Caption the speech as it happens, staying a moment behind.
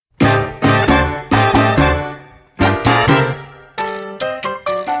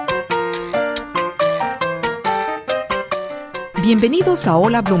Bienvenidos a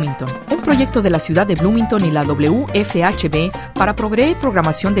Hola Bloomington, un proyecto de la ciudad de Bloomington y la WFHB para proveer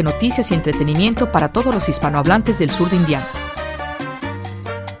programación de noticias y entretenimiento para todos los hispanohablantes del sur de Indiana.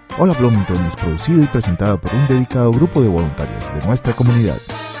 Hola Bloomington es producido y presentado por un dedicado grupo de voluntarios de nuestra comunidad.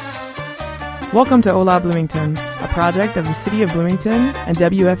 Welcome to Hola Bloomington, a project of the City of Bloomington and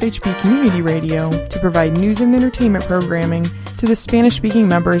WFHB Community Radio to provide news and entertainment programming to the Spanish-speaking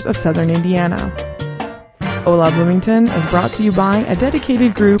members of Southern Indiana. Hola Bloomington is brought to you by a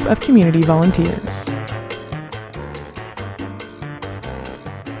dedicated group of community volunteers.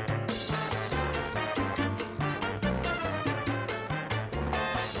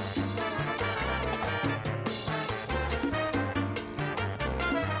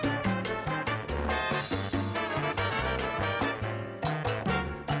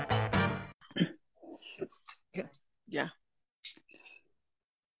 Ya.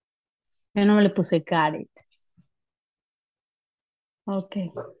 Yo no me le puse Garrett. Ok.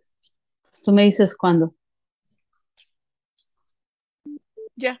 Pues tú me dices cuándo.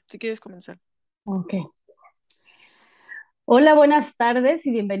 Ya, si quieres comenzar. Ok. Hola, buenas tardes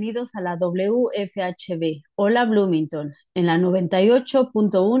y bienvenidos a la WFHB. Hola Bloomington, en la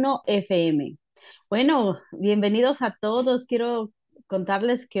 98.1 FM. Bueno, bienvenidos a todos. Quiero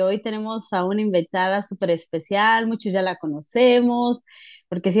contarles que hoy tenemos a una invitada súper especial. Muchos ya la conocemos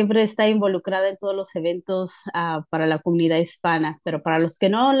porque siempre está involucrada en todos los eventos para la comunidad hispana. Pero para los que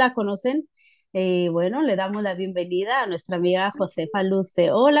no la conocen, bueno, le damos la bienvenida a nuestra amiga Josefa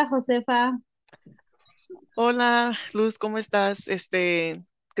Luce. Hola, Josefa. Hola, Luz, ¿cómo estás?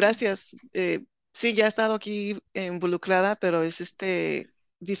 Gracias. Sí, ya he estado aquí involucrada, pero es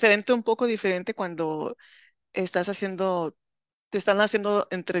diferente, un poco diferente cuando estás haciendo, te están haciendo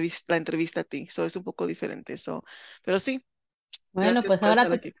la entrevista a ti. So es un poco diferente eso. Pero sí, Bueno, gracias pues por ahora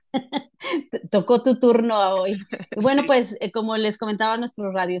estar aquí. te tocó tu turno a hoy. Y bueno, Sí. pues como les comentaba a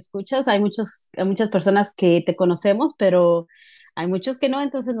nuestros radioescuchas, hay muchas personas que te conocemos, pero hay muchos que no,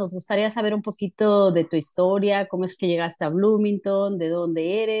 entonces nos gustaría saber un poquito de tu historia, cómo es que llegaste a Bloomington, de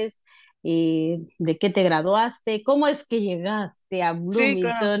dónde eres, de qué te graduaste, cómo es que llegaste a Sí, claro.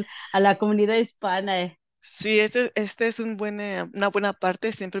 Bloomington, a la comunidad hispana. Sí, este es una buena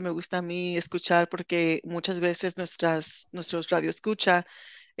parte. Siempre me gusta a mí escuchar porque muchas veces nuestros radio escucha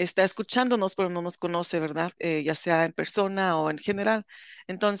está escuchándonos, pero no nos conoce, ¿verdad? Ya sea en persona o en general.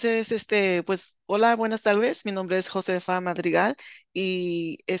 Entonces, pues, hola, buenas tardes. Mi nombre es Josefa Madrigal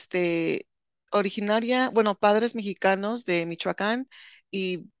y originaria, bueno, padres mexicanos de Michoacán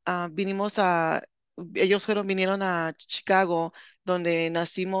y vinieron a Chicago donde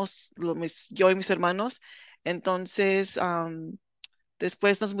nacimos yo y mis hermanos. Entonces,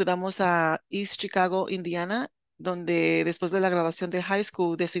 después nos mudamos a East Chicago, Indiana, donde después de la graduación de high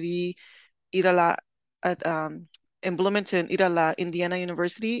school decidí ir en Bloomington, ir a la Indiana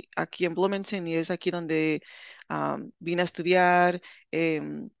University, aquí en Bloomington, y es aquí donde vine a estudiar.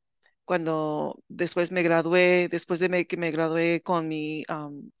 em, Cuando después me gradué, que me gradué con mi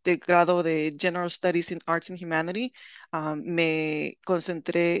de grado de General Studies in Arts and Humanity, me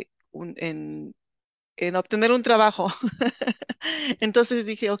concentré en obtener un trabajo. Entonces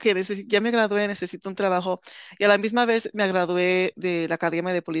dije, ok, ya me gradué, necesito un trabajo. Y a la misma vez me gradué de la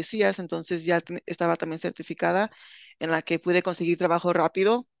Academia de Policías, entonces ya estaba también certificada en la que pude conseguir trabajo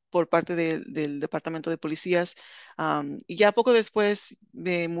rápido por parte del Departamento de Policías. Y ya poco después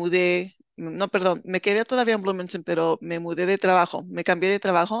me mudé, no, perdón, me quedé todavía en Bloomington, pero me mudé de trabajo, me cambié de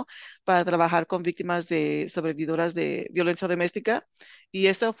trabajo para trabajar con víctimas de sobrevividoras de violencia doméstica. Y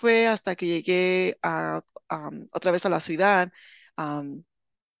eso fue hasta que llegué otra vez a la ciudad am,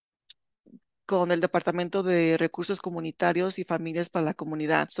 con el Departamento de Recursos Comunitarios y Familias para la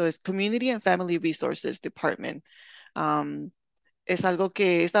Comunidad. So es Community and Family Resources Department. Am, es algo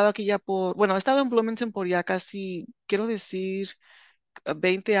que he estado aquí ya bueno, he estado en Bloomington por ya casi, quiero decir,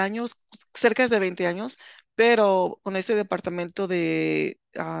 20 años, cerca de 20 años, pero con este departamento de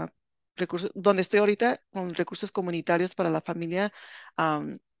recursos, donde estoy ahorita, con recursos comunitarios para la familia,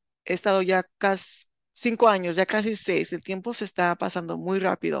 am, he estado ya casi 5 años, ya casi 6. El tiempo se está pasando muy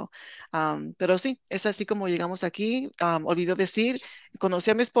rápido. Pero sí, es así como llegamos aquí. Olvidó decir,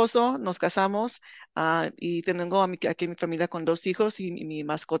 conocí a mi esposo, nos casamos y tengo aquí mi familia con 2 hijos y mi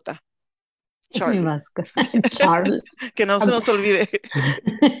mascota, Mi Charlie. mascota, Charlie. Que no se nos olvide.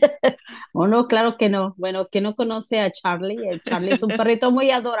 Oh, no, claro que no. Bueno, ¿quién no conoce a Charlie? Charlie es un perrito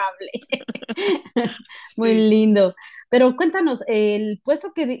muy adorable, muy Sí. lindo. Pero cuéntanos, el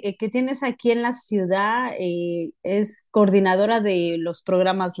puesto que tienes aquí en la ciudad es coordinadora de los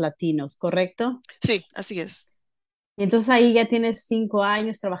programas latinos, ¿correcto? Sí, así es. Y entonces ahí ya tienes 5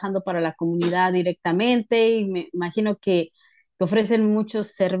 años trabajando para la comunidad directamente y me imagino que que ofrecen muchos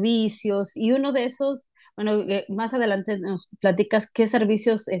servicios y uno de esos, bueno, más adelante nos platicas qué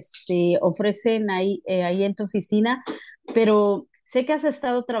servicios ofrecen ahí en tu oficina, pero sé que has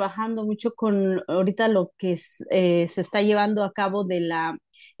estado trabajando mucho con ahorita lo que se está llevando a cabo de la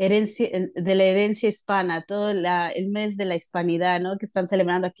herencia hispana, todo el mes de la hispanidad, ¿no? Que están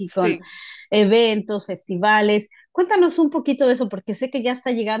celebrando aquí con Sí. eventos, festivales. Cuéntanos un poquito de eso, porque sé que ya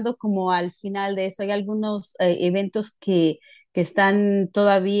está llegando como al final de eso. Hay algunos eventos que están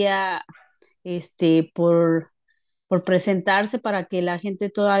todavía por presentarse para que la gente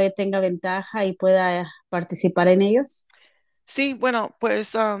todavía tenga ventaja y pueda participar en ellos. Sí, bueno,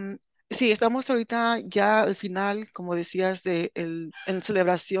 pues sí, estamos ahorita ya al final, como decías, en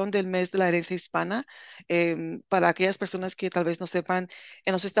celebración del mes de la herencia hispana. Para aquellas personas que tal vez no sepan,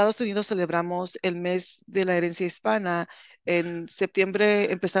 en los Estados Unidos celebramos el mes de la herencia hispana en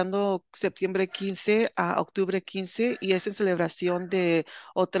septiembre, empezando septiembre 15 a octubre 15, y es en celebración de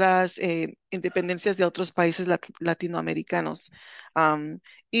otras independencias de otros países latinoamericanos. Am,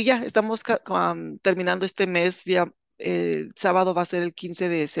 y ya estamos terminando este mes. El sábado va a ser el 15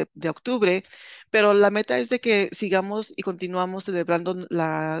 de octubre, pero la meta es de que sigamos y continuamos celebrando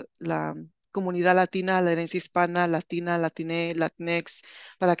la comunidad latina, la herencia hispana, latina, latiné, latinx,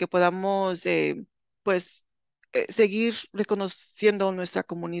 para que podamos, pues, seguir reconociendo nuestra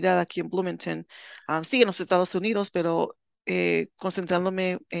comunidad aquí en Bloomington. Sí, en los Estados Unidos, pero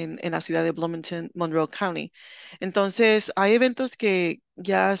concentrándome en la ciudad de Bloomington, Monroe County. Entonces, hay eventos que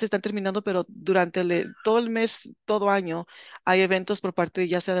ya se están terminando, pero durante todo el mes, todo año, hay eventos por parte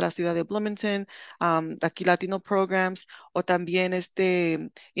ya sea de la ciudad de Bloomington, aquí Latino Programs, o también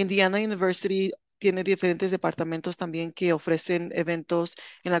Indiana University tiene diferentes departamentos también que ofrecen eventos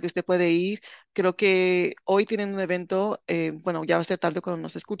en la que usted puede ir. Creo que hoy tienen un evento, bueno, ya va a ser tarde cuando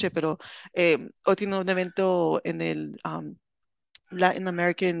nos escuche, pero hoy tienen un evento en el Latin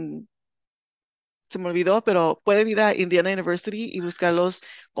American, se me olvidó, pero pueden ir a Indiana University y buscarlos.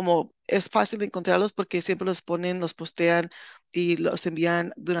 Como es fácil de encontrarlos porque siempre los ponen, los postean y los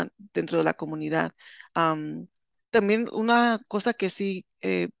envían dentro de la comunidad. Am, También una cosa que sí,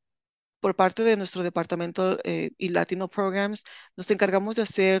 por parte de nuestro departamento y Latino Programs, nos encargamos de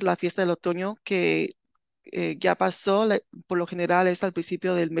hacer la fiesta del otoño que ya pasó. Por lo general es al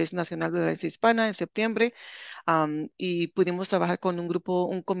principio del mes nacional de la herencia hispana, en septiembre, y pudimos trabajar con un grupo,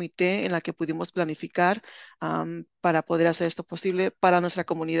 un comité en la que pudimos planificar para poder hacer esto posible para nuestra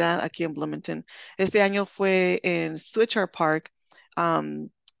comunidad aquí en Bloomington. Este año fue en Switcher Park, am,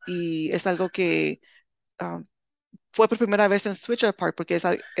 y es algo que am, fue por primera vez en Switcher Park porque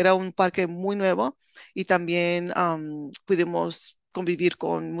era un parque muy nuevo, y también pudimos convivir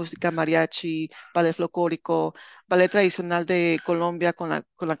con música mariachi, ballet folclórico, ballet tradicional de Colombia con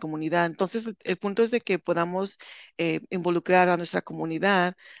la comunidad. Entonces, el punto es de que podamos involucrar a nuestra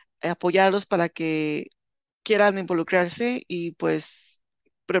comunidad, apoyarlos para que quieran involucrarse y pues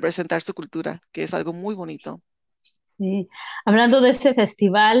representar su cultura, que es algo muy bonito. Sí. Hablando de ese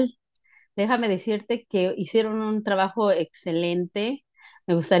festival, déjame decirte que hicieron un trabajo excelente.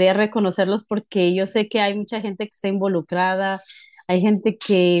 Me gustaría reconocerlos porque yo sé que hay mucha gente que está involucrada, hay gente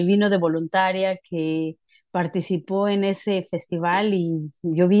que vino de voluntaria, que participó en ese festival y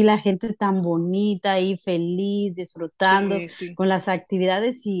yo vi la gente tan bonita y feliz, disfrutando Sí, sí. con las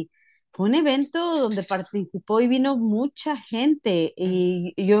actividades y fue un evento donde participó y vino mucha gente Ujú.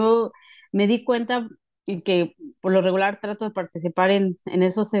 y yo me di cuenta que por lo regular trato de participar en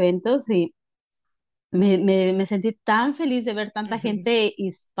esos eventos y me sentí tan feliz de ver tanta gente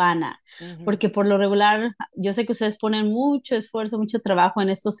hispana, Ujú. porque por lo regular yo sé que ustedes ponen mucho esfuerzo, mucho trabajo en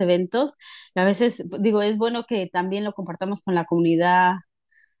estos eventos, y a veces digo, es bueno que también lo compartamos con la comunidad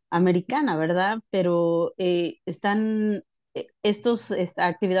americana, ¿verdad? Pero están estas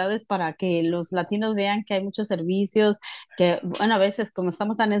actividades para que los latinos vean que hay muchos servicios, que, bueno, a veces como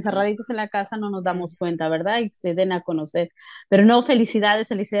estamos tan encerraditos en la casa no nos Ujú. damos cuenta, ¿verdad? Y se den a conocer. Pero no, felicidades,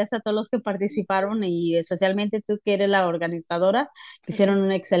 felicidades a todos los que participaron y especialmente tú que eres la organizadora, hicieron un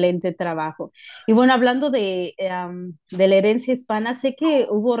Gracias. excelente trabajo. Y bueno, hablando de la herencia hispana, sé que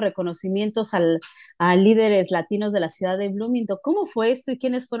hubo reconocimientos a líderes latinos de la ciudad de Bloomington. ¿Cómo fue esto y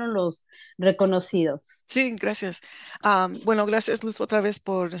quiénes fueron los reconocidos? Sí, gracias. Bueno, gracias Luz otra vez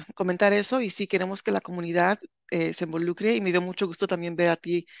por comentar eso, y sí queremos que la comunidad se involucre, y me dio mucho gusto también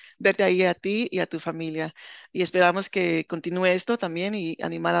verte ahí a ti y a tu familia, y esperamos que continúe esto también y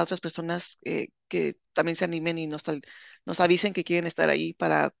animar a otras personas que también se animen y nos avisen que quieren estar ahí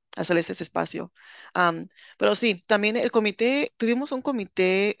para hacerles ese espacio. Pero sí, también tuvimos un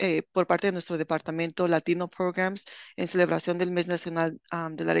comité por parte de nuestro departamento Latino Programs en celebración del Mes Nacional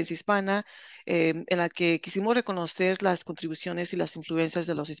de la Herencia Hispana, en la que quisimos reconocer las contribuciones y las influencias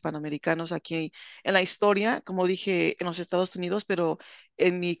de los hispanoamericanos aquí en la historia, como dije, en los Estados Unidos, pero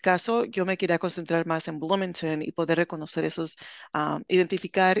en mi caso yo me quería concentrar más en Bloomington y poder reconocer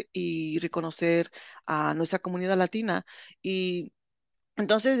identificar y reconocer a nuestra comunidad latina. Y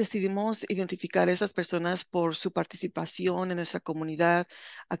entonces decidimos identificar a esas personas por su participación en nuestra comunidad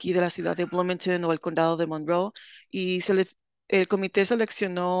aquí de la ciudad de Bloomington o el condado de Monroe y el comité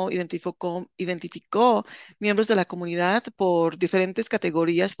identificó miembros de la comunidad por diferentes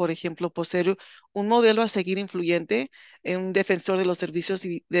categorías, por ejemplo, por ser un modelo a seguir influyente, un defensor de los servicios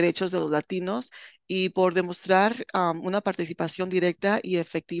y derechos de los latinos y por demostrar una participación directa y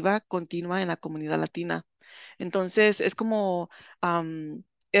efectiva continua en la comunidad latina. Entonces, es como,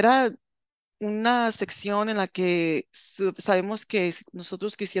 era una sección en la que sabemos que si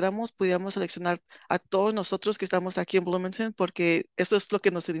nosotros quisiéramos, pudiéramos seleccionar a todos nosotros que estamos aquí en Bloomington, porque eso es lo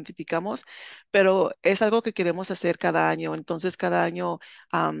que nos identificamos, pero es algo que queremos hacer cada año. Entonces, cada año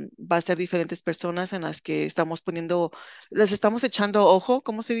va a ser diferentes personas en las que les estamos echando ojo,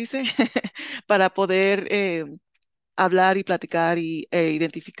 ¿cómo se dice? Para poder hablar y platicar e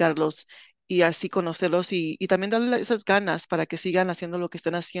identificarlos y así conocerlos y también darle esas ganas para que sigan haciendo lo que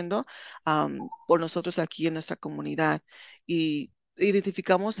están haciendo por nosotros aquí en nuestra comunidad. Y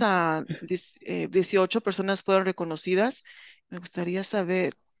identificamos a 18 personas fueron reconocidas. Me gustaría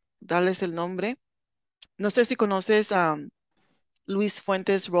darles el nombre. No sé si conoces a Luis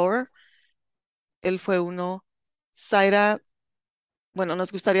Fuentes Rohr, él fue uno. Zaira, bueno,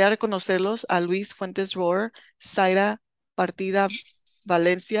 nos gustaría reconocerlos a Luis Fuentes Rohr, Zaira Partida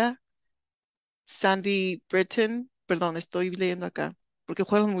Valencia, Sandy Britton, perdón, estoy leyendo acá, porque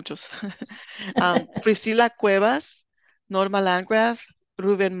fueron muchos. Priscila Cuevas, Norma Landgraf,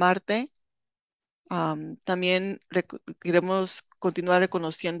 Rubén Marte. También queremos continuar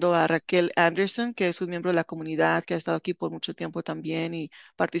reconociendo a Raquel Anderson, que es un miembro de la comunidad, que ha estado aquí por mucho tiempo también y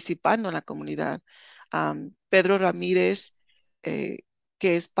participando en la comunidad. Pedro Ramírez, eh,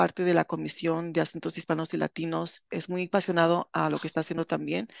 que es parte de la Comisión de Asuntos Hispanos y Latinos, es muy apasionado a lo que está haciendo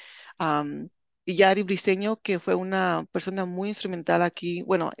también. Y Yari Briseño, que fue una persona muy instrumental aquí,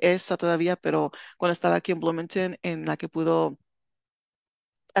 bueno, es todavía, pero cuando estaba aquí en Bloomington, en la que pudo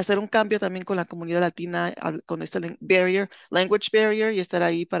hacer un cambio también con la comunidad latina, con este language barrier y estar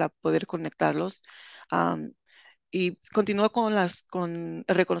ahí para poder conectarlos. Am, y continúa con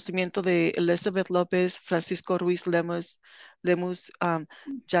el reconocimiento de Elizabeth López, Francisco Ruiz Lemus,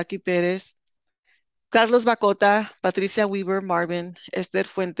 Jackie Pérez, Carlos Bacota, Patricia Weaver Marvin, Esther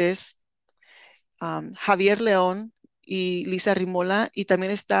Fuentes, Javier León y Lisa Rimola. Y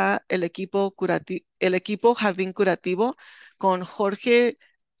también está el equipo Jardín Curativo con Jorge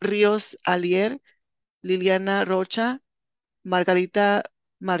Ríos Alier, Liliana Rocha, Margarita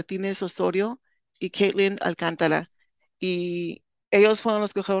Martínez Osorio y Caitlin Alcántara. Y ellos fueron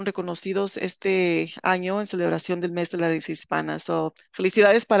los que fueron reconocidos este año en celebración del mes de la herencia hispana. So,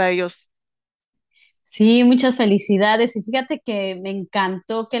 felicidades para ellos. Sí, muchas felicidades. Y fíjate que me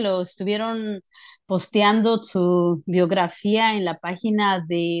encantó que lo estuvieron posteando su biografía en la página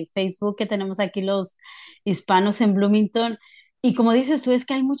de Facebook que tenemos aquí los hispanos en Bloomington. Y como dices tú, es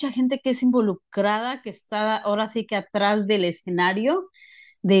que hay mucha gente que es involucrada, que está ahora sí que atrás del escenario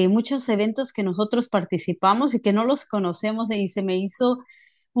de muchos eventos que nosotros participamos y que no los conocemos y se me hizo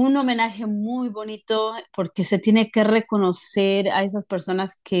un homenaje muy bonito porque se tiene que reconocer a esas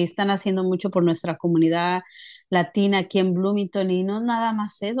personas que están haciendo mucho por nuestra comunidad latina aquí en Bloomington y no nada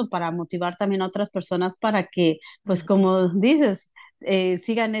más eso, para motivar también a otras personas para que, pues Ujú. como dices,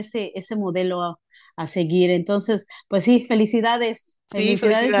 sigan ese modelo a seguir. Entonces, pues sí, felicidades, Sí, felicidades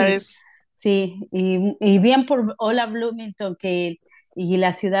y felicidades. sí, y bien por Hola Bloomington y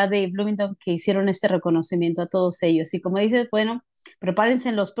la ciudad de Bloomington que hicieron este reconocimiento a todos ellos. Y como dices, bueno, prepárense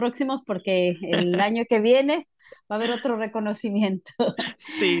en los próximos porque el año que viene va a haber otro reconocimiento.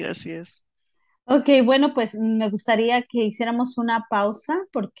 Sí, así es. Ok, bueno, pues me gustaría que hiciéramos una pausa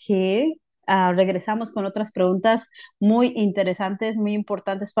porque regresamos con otras preguntas muy interesantes, muy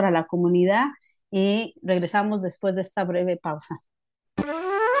importantes para la comunidad y regresamos después de esta breve pausa.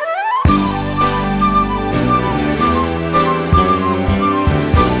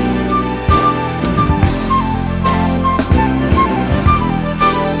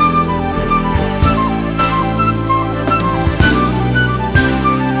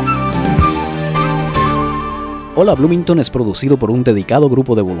 Hola Bloomington es producido por un dedicado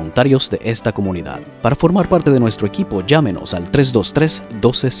grupo de voluntarios de esta comunidad. Para formar parte de nuestro equipo, llámenos al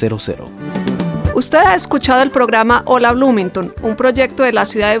 323-1200. Usted ha escuchado el programa Hola Bloomington, un proyecto de la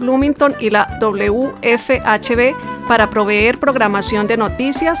ciudad de Bloomington y la WFHB para proveer programación de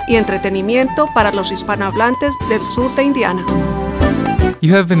noticias y entretenimiento para los hispanohablantes del sur de Indiana.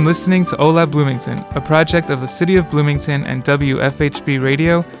 You have been listening to Hola Bloomington, a project of the City of Bloomington and WFHB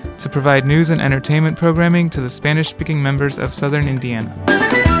Radio to provide news and entertainment programming to the Spanish-speaking members of Southern Indiana.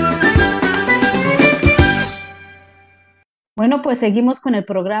 Bueno, pues seguimos con el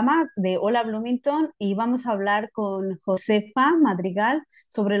programa de Hola Bloomington y vamos a hablar con Josefa Madrigal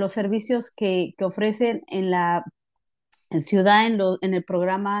sobre los servicios que ofrecen en la ciudad en el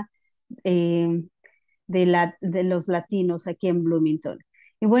programa eh, de los latinos aquí en Bloomington.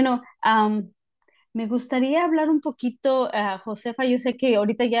 Y bueno, me gustaría hablar un poquito, Josefa, yo sé que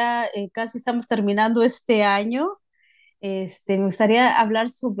ahorita ya casi estamos terminando este año. Me gustaría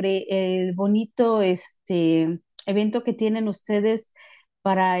hablar sobre el bonito evento que tienen ustedes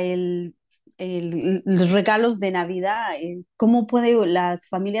para los regalos de Navidad. ¿Cómo pueden las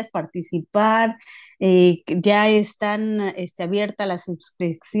familias participar? ¿Ya están abiertas las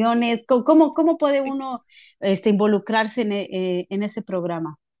inscripciones? ¿Cómo puede uno involucrarse en ese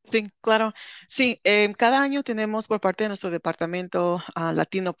programa? Sí, claro. Sí, cada año tenemos por parte de nuestro departamento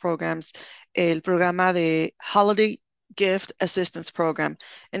Latino Programs el programa de Holiday Gift Assistance Program.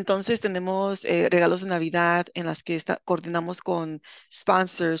 Entonces tenemos regalos de Navidad en las que coordinamos con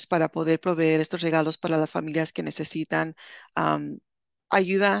sponsors para poder proveer estos regalos para las familias que necesitan am,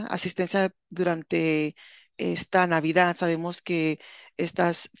 ayuda, asistencia durante esta Navidad. Sabemos que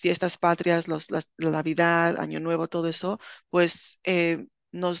estas fiestas patrias, la Navidad, Año Nuevo, todo eso, pues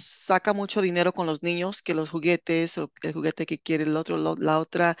nos saca mucho dinero con los niños, que los juguetes o el juguete que quiere el otro, la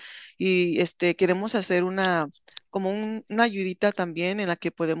otra. Y queremos hacer una ayudita también en la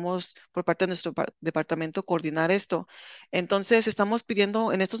que podemos, por parte de nuestro departamento, coordinar esto. Entonces, estamos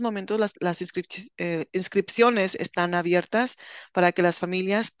pidiendo, en estos momentos, las inscripciones están abiertas para que las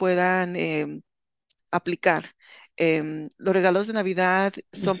familias puedan aplicar. Los regalos de Navidad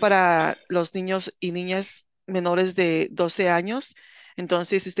son para los niños y niñas menores de 12 años.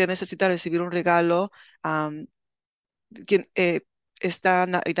 Entonces, si usted necesita recibir un regalo, am, quien, esta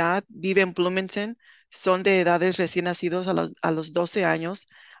Navidad vive en Bloomington, son de edades recién nacidos a los 12 años,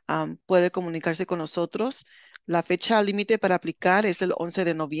 puede comunicarse con nosotros. La fecha límite para aplicar es el 11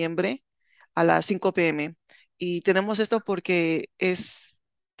 de noviembre a las 5 p.m. Y tenemos esto porque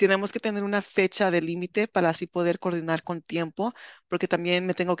tenemos que tener una fecha de límite para así poder coordinar con tiempo, porque también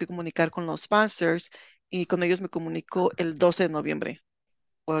me tengo que comunicar con los sponsors y con ellos me comunico el 12 de noviembre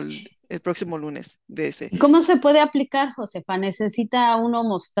o el próximo lunes de ese. ¿Cómo se puede aplicar, Josefa? ¿Necesita uno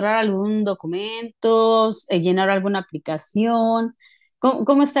mostrar algún documento, llenar alguna aplicación?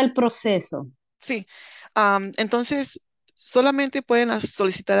 ¿Cómo está el proceso? Sí, entonces solamente pueden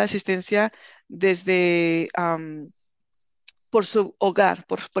solicitar asistencia desde por su hogar.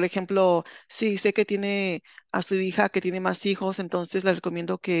 Por ejemplo, si sé que tiene a su hija que tiene más hijos, entonces le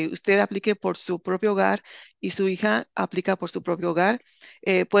recomiendo que usted aplique por su propio hogar y su hija aplica por su propio hogar.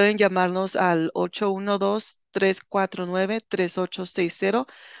 Pueden llamarnos al 812-349-3860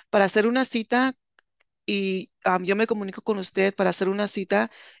 para hacer una cita y yo me comunico con usted para hacer una cita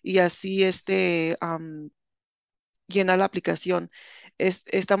y así llenar la aplicación.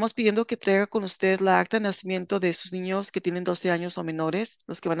 Estamos pidiendo que traiga con usted la acta de nacimiento de sus niños que tienen 12 años o menores,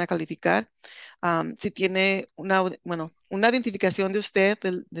 los que van a calificar. Si tiene una identificación de usted,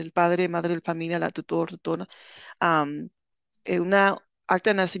 del padre, madre de familia, la tutor, am, una acta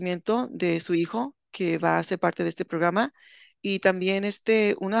de nacimiento de su hijo que va a ser parte de este programa y también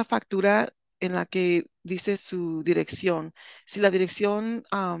una factura en la que dice su dirección. Si la dirección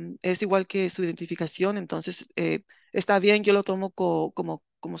es igual que su identificación, entonces está bien, yo lo tomo como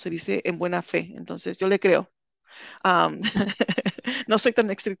se dice, en buena fe. Entonces yo le creo. Am, no soy tan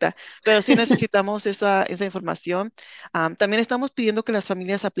estricta, pero sí necesitamos esa información. También estamos pidiendo que las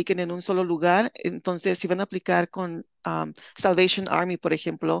familias apliquen en un solo lugar. Entonces, si van a aplicar con Salvation Army, por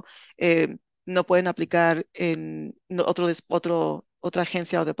ejemplo, no pueden aplicar en otra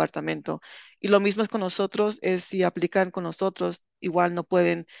agencia o departamento. Y lo mismo es con nosotros, es si aplican con nosotros, igual no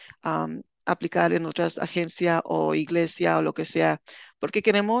pueden aplicar en otras agencias o iglesia o lo que sea, porque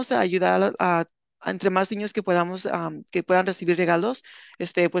queremos ayudar entre más niños que puedan recibir regalos,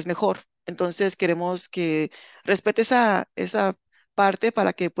 pues mejor. Entonces queremos que respete esa parte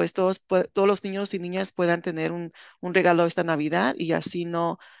para que pues todos los niños y niñas puedan tener un regalo esta Navidad y así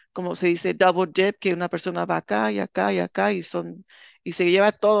no como se dice, double dip, que una persona va acá y acá y acá y se lleva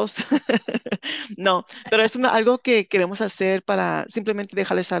a todos. No, pero es algo que queremos hacer para simplemente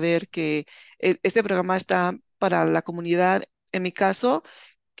dejarles saber que este programa está para la comunidad, en mi caso,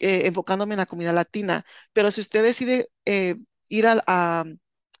 enfocándome en la comunidad latina. Pero si usted decide ir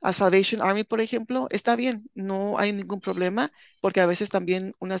a Salvation Army, por ejemplo, está bien, no hay ningún problema, porque a veces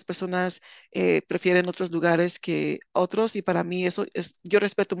también unas personas prefieren otros lugares que otros, y para mí eso es, yo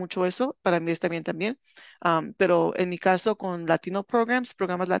respeto mucho eso, para mí está bien también. Pero en mi caso, con Latino Programs,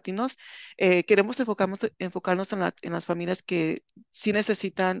 programas latinos, queremos enfocarnos en las familias que sí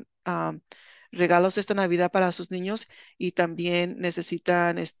necesitan regalos esta Navidad para sus niños y también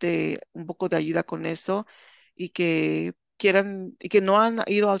necesitan un poco de ayuda con eso y que quieran y que no han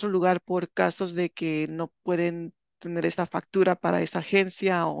ido a otro lugar por casos de que no pueden tener esta factura para esta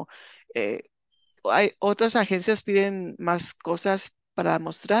agencia eh, o hay otras agencias piden más cosas para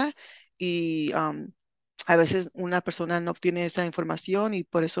mostrar y a veces una persona no obtiene esa información y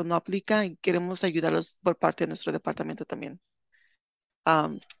por eso no aplica y queremos ayudarlos por parte de nuestro departamento también.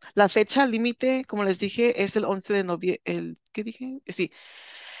 Am, la fecha límite, como les dije, es el 11 de noviembre. ¿Qué dije? Sí,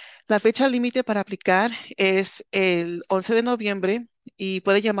 la fecha límite para aplicar es el 11 de noviembre y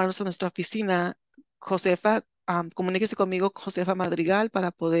puede llamarnos a nuestra oficina, Josefa. Comuníquese conmigo, Josefa Madrigal,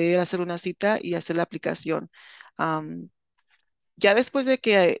 para poder hacer una cita y hacer la aplicación. Am, ya después de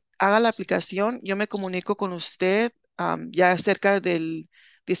que haga la aplicación, yo me comunico con usted. Ya cerca del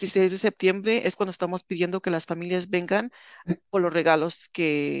 16 de septiembre es cuando estamos pidiendo que las familias vengan por los regalos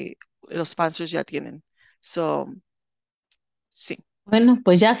que los sponsors ya tienen. So, sí. Bueno,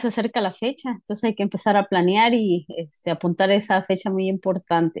 pues ya se acerca la fecha, entonces hay que empezar a planear y apuntar esa fecha muy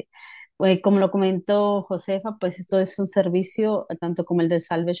importante. Como lo comentó Josefa, pues esto es un servicio tanto como el de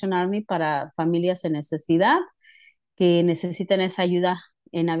Salvation Army para familias en necesidad que necesitan esa ayuda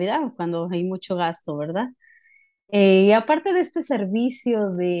en Navidad, cuando hay mucho gasto, ¿verdad? Y aparte de este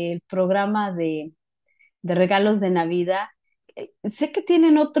servicio del programa de regalos de Navidad, sé que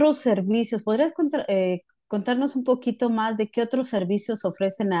tienen otros servicios. ¿Podrías contarnos un poquito más de qué otros servicios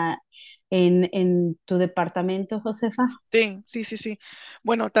ofrecen en tu departamento, Josefa? Sí, sí, sí, sí.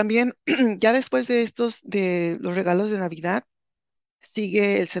 Bueno, también ya después de de los regalos de Navidad,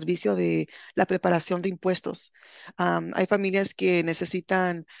 sigue el servicio de la preparación de impuestos. Hay familias que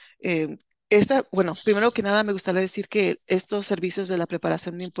necesitan bueno, primero que nada me gustaría decir que estos servicios de la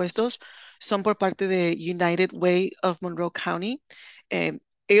preparación de impuestos son por parte de United Way of Monroe County. Eh,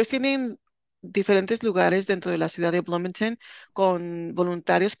 ellos tienen diferentes lugares dentro de la ciudad de Bloomington con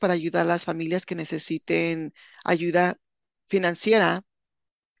voluntarios para ayudar a las familias que necesiten ayuda financiera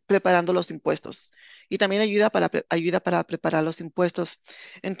preparando los impuestos y también ayuda para preparar los impuestos.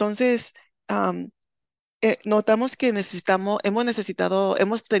 Entonces, am, notamos que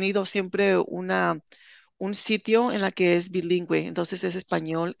hemos tenido siempre un sitio en la que es bilingüe, entonces es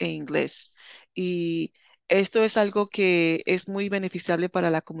español e inglés. Y esto es algo que es muy beneficiable para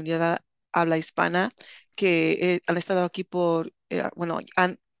la comunidad habla hispana que han estado aquí bueno,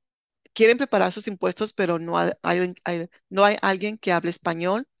 quieren preparar sus impuestos, pero no hay alguien que hable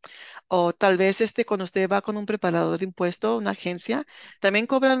español o tal vez cuando usted va con un preparador de impuestos, una agencia, también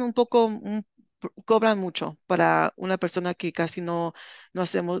cobran cobran mucho para una persona que casi no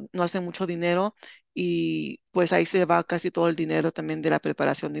hace mucho dinero y pues ahí se va casi todo el dinero también de la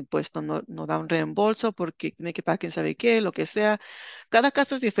preparación de impuestos. No da un reembolso porque tiene que pagar quién sabe qué, lo que sea. Cada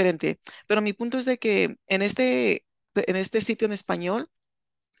caso es diferente, pero mi punto es de que en este sitio en español,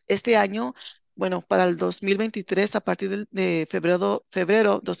 este año, bueno, para el 2023, a partir de febrero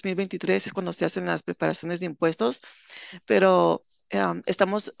 2023 es cuando se hacen las preparaciones de impuestos, pero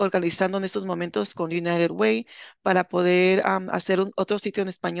estamos organizando en estos momentos con United Way para poder hacer otro sitio en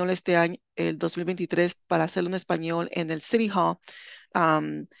español este año, el 2023, para hacerlo en español en el City Hall,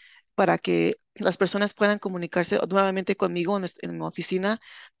 am, para que las personas puedan comunicarse nuevamente conmigo en mi oficina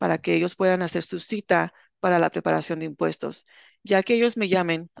para que ellos puedan hacer su cita para la preparación de impuestos. Ya que ellos me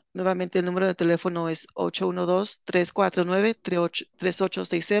llamen, nuevamente el número de teléfono es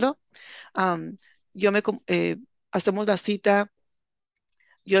 812-349-3860. Am, yo me, com- hacemos la cita,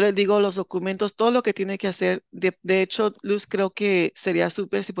 yo les digo los documentos, todo lo que tiene que hacer. De hecho, Luz, creo que sería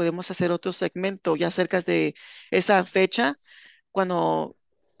súper si podemos hacer otro segmento ya cerca de esa fecha, cuando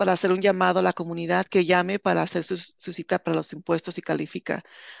para hacer un llamado a la comunidad que llame para hacer su cita para los impuestos y califica.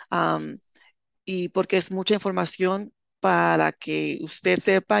 Am, y porque es mucha información para que usted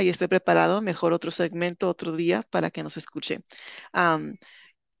sepa y esté preparado, mejor otro segmento otro día para que nos escuche.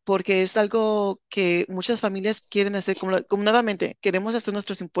 porque es algo que muchas familias quieren hacer, como nuevamente, queremos hacer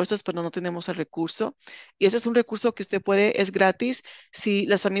nuestros impuestos, pero no tenemos el recurso. Y ese es un recurso que usted puede, es gratis, si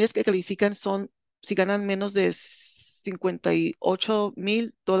las familias que califican son, si ganan menos de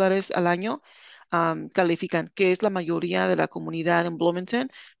 $58,000 al año, califican, que es la mayoría de la comunidad en Bloomington,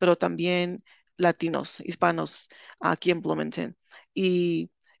 pero también latinos, hispanos aquí en Bloomington.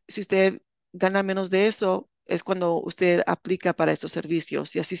 Y si usted gana menos de eso, es cuando usted aplica para estos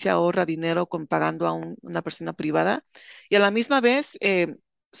servicios y así se ahorra dinero con pagando a una persona privada. Y a la misma vez,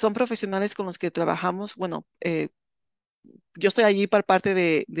 son profesionales con los que trabajamos. Bueno, yo estoy allí por parte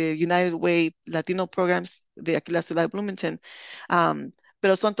de United Way Latino Programs de aquí la ciudad de Bloomington,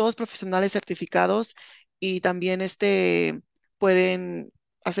 pero son todos profesionales certificados y también pueden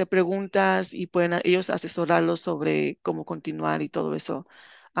hacer preguntas y pueden ellos asesorarlos sobre cómo continuar y todo eso.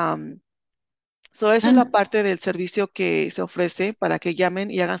 Am, esa es la Ah, parte del servicio que se ofrece para que llamen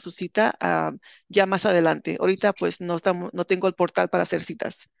y hagan su cita, ya más adelante. Ahorita pues no tengo el portal para hacer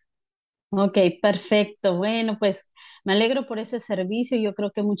citas. ok, perfecto. Bueno, pues me alegro por ese servicio. Yo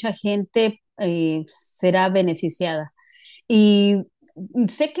creo que mucha gente será beneficiada. Y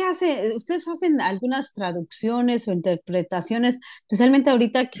sé que ustedes hacen algunas traducciones o interpretaciones, especialmente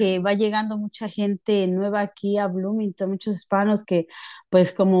ahorita que va llegando mucha gente nueva aquí a Bloomington, muchos hispanos que,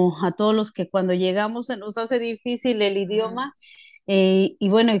 pues como a todos los que cuando llegamos se nos hace difícil el Ujú. idioma, y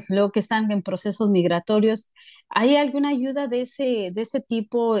bueno, y luego que están en procesos migratorios. ¿Hay alguna ayuda de ese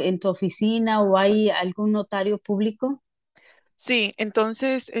tipo en tu oficina o hay algún notario público? Sí,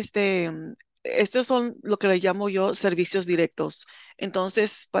 entonces, estos son lo que le llamo yo servicios directos.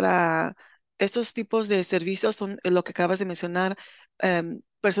 Entonces, para estos tipos de servicios son lo que acabas de mencionar,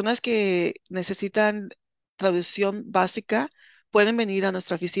 personas que necesitan traducción básica pueden venir a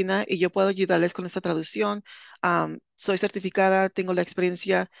nuestra oficina y yo puedo ayudarles con esta traducción. Soy certificada, tengo la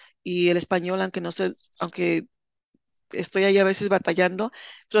experiencia y el español, aunque no sé, aunque estoy ahí a veces batallando,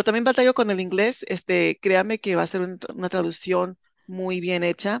 pero también batallo con el inglés. Créame que va a ser una traducción muy bien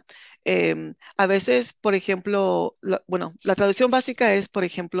hecha. A veces, por ejemplo, bueno, la traducción básica es, por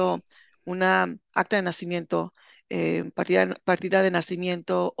ejemplo, una acta de nacimiento, partida de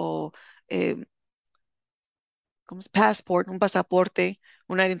nacimiento o em, ¿cómo es? Passport, un pasaporte,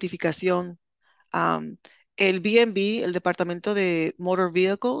 una identificación. Am, el B&B, el Departamento de Motor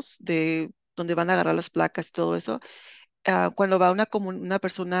Vehicles, de donde van a agarrar las placas y todo eso, cuando va una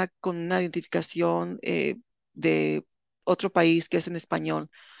persona con una identificación de otro país que es en español,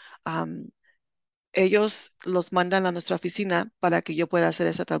 am, ellos los mandan a nuestra oficina para que yo pueda hacer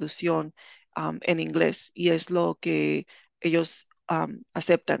esa traducción en inglés y es lo que ellos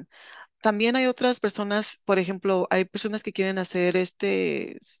aceptan. También hay otras personas, por ejemplo, hay personas que quieren hacer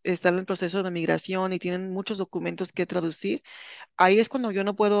estar en el proceso de migración y tienen muchos documentos que traducir. Ahí es cuando yo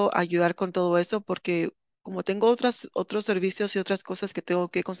no puedo ayudar con todo eso porque como tengo otros servicios y otras cosas que tengo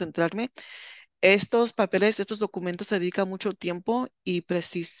que concentrarme, estos papeles, estos documentos se dedican mucho tiempo y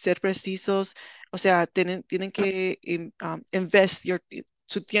ser precisos, o sea, tienen que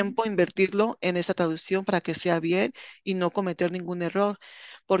su tiempo, invertirlo en esa traducción para que sea bien y no cometer ningún error,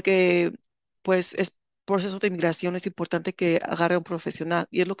 porque pues es proceso de inmigración, es importante que agarre un profesional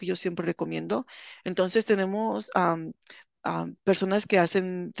y es lo que yo siempre recomiendo. Entonces tenemos personas que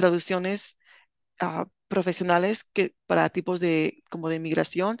hacen traducciones profesionales para tipos como de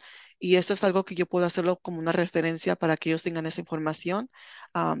migración y eso es algo que yo puedo hacerlo como una referencia para que ellos tengan esa información.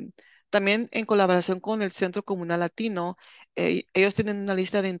 Am, También en colaboración con el Centro Comunal Latino, ellos tienen una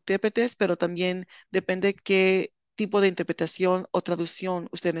lista de intérpretes, pero también depende qué tipo de interpretación o traducción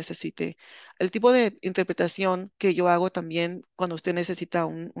usted necesite. El tipo de interpretación que yo hago también cuando usted necesita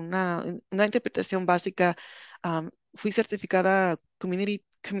una interpretación básica, fui certificada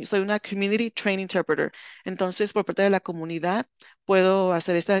soy una Community Trained Interpreter. Entonces, por parte de la comunidad, puedo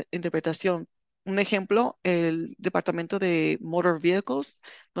hacer esta interpretación. Un ejemplo, el Departamento de Motor Vehicles,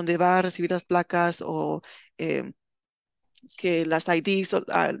 donde va a recibir las placas o em, que las IDs, o,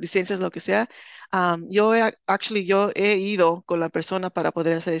 licencias, lo que sea. Yo he ido con la persona para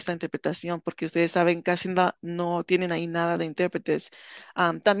poder hacer esta interpretación, porque ustedes saben, casi no tienen ahí nada de intérpretes.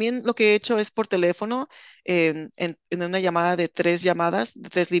 También lo que he hecho es por teléfono, en una llamada de de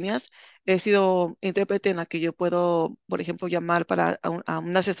 3 líneas. He sido intérprete en la que yo puedo, por ejemplo, llamar a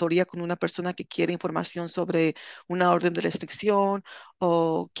una asesoría con una persona que quiere información sobre una orden de restricción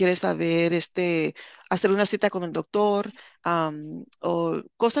o quiere saber, hacer una cita con el doctor, o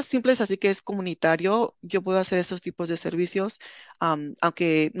cosas simples así que es comunitario, yo puedo hacer esos tipos de servicios,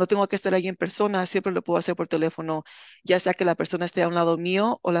 aunque no tengo que estar ahí en persona, siempre lo puedo hacer por teléfono, ya sea que la persona esté a un lado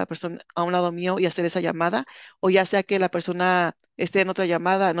mío o la persona a un lado mío y hacer esa llamada, o ya sea que la persona esté en otra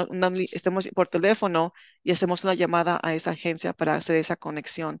llamada, estemos por teléfono y hacemos una llamada a esa agencia para hacer esa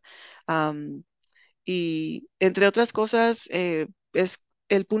conexión. Am, y entre otras cosas, es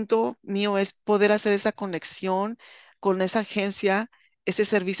el punto mío es poder hacer esa conexión con esa agencia, ese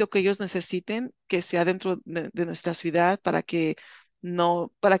servicio que ellos necesiten, que sea dentro de nuestra ciudad para que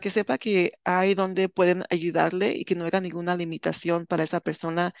no, para que sepa que hay donde pueden ayudarle y que no haya ninguna limitación para esa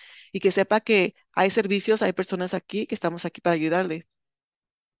persona y que sepa que hay servicios, hay personas aquí que estamos aquí para ayudarle.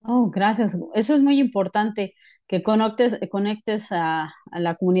 Oh, gracias. Eso es muy importante, que conectes a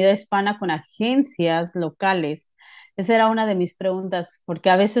la comunidad hispana con agencias locales. Esa era una de mis preguntas, porque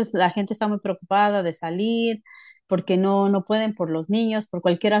a veces la gente está muy preocupada de salir, porque no pueden por los niños, por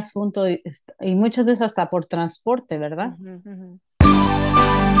cualquier asunto, y muchas veces hasta por transporte, ¿verdad? Ujú, ujú.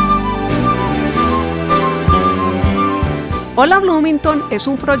 Hola Bloomington es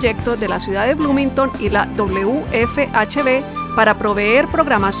un proyecto de la ciudad de Bloomington y la WFHB para proveer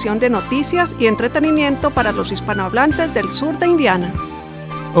programación de noticias y entretenimiento para los hispanohablantes del sur de Indiana.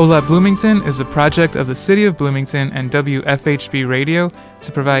 Hola Bloomington is a project of the City of Bloomington and WFHB Radio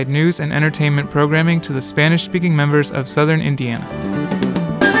to provide news and entertainment programming to the Spanish-speaking members of southern Indiana.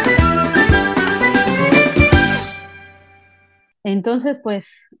 Entonces,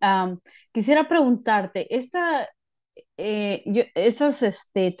 pues, quisiera preguntarte, estas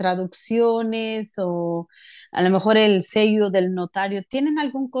traducciones o a lo mejor el sello del notario, ¿tienen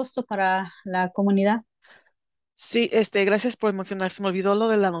algún costo para la comunidad? Sí, gracias por mencionar, se me olvidó lo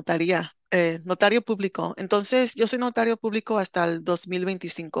de la notaría, notario público. Entonces, yo soy notario público hasta el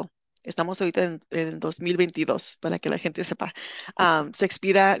 2025. Estamos ahorita en 2022, para que la gente sepa. Se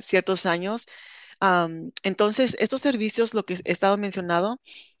expira ciertos años. Entonces, estos servicios, lo que he estado mencionado,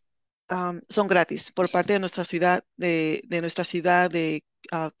 son gratis por parte de nuestra ciudad, de nuestra ciudad de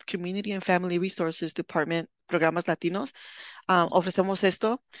Community and Family Resources Department, programas latinos. Ofrecemos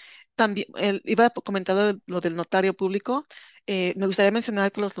esto. También iba a comentar lo del notario público. Me gustaría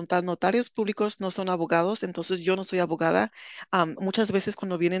mencionar que los notarios públicos no son abogados, entonces yo no soy abogada. Muchas veces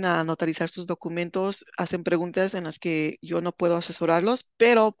cuando vienen a notarizar sus documentos hacen preguntas en las que yo no puedo asesorarlos,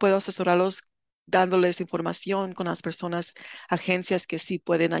 pero puedo asesorarlos dándoles información con las personas, agencias que sí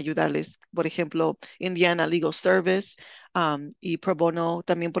pueden ayudarles. Por ejemplo, Indiana Legal Service, y Pro Bono,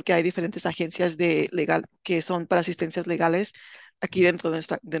 también porque hay diferentes agencias de legal que son para asistencias legales aquí dentro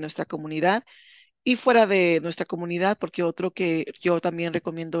de nuestra comunidad y fuera de nuestra comunidad, porque otro que yo también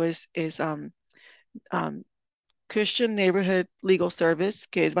recomiendo es um, Christian Neighborhood Legal Service,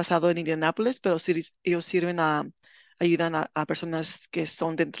 que es basado en Indianapolis, pero sí, ellos ayudan a personas que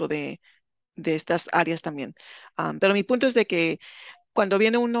son dentro de estas áreas también. Pero mi punto es de que cuando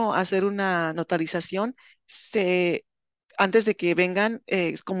viene uno a hacer una notarización, antes de que vengan,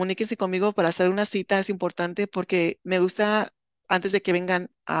 comuníquense conmigo para hacer una cita. Es importante porque me gusta, antes de que vengan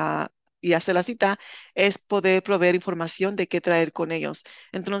y hacer la cita, es poder proveer información de qué traer con ellos.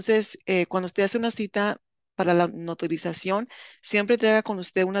 Entonces, cuando usted hace una cita para la notarización, siempre traiga con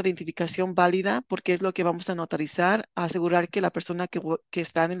usted una identificación válida porque es lo que vamos a notarizar, a asegurar que la persona que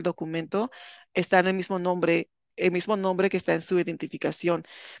está en el documento está en el mismo nombre que está en su identificación.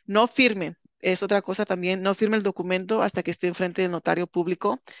 No firme, es otra cosa también, no firme el documento hasta que esté enfrente del notario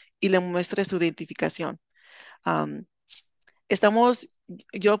público y le muestre su identificación. Am,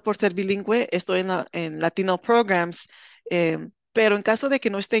 yo por ser bilingüe, estoy en Latino Programs, pero en caso de que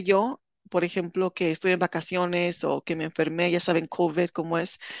no esté yo, por ejemplo, que estoy en vacaciones o que me enfermé, ya saben, COVID, cómo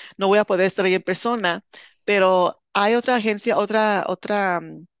es, no voy a poder estar ahí en persona, pero hay otra agencia, otra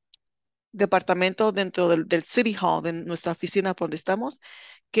departamento dentro del City Hall, de nuestra oficina por donde estamos,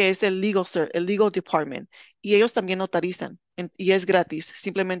 que es el Legal Department. Y ellos también notarizan y es gratis.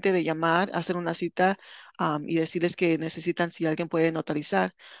 Simplemente de llamar, hacer una cita, y decirles que necesitan si alguien puede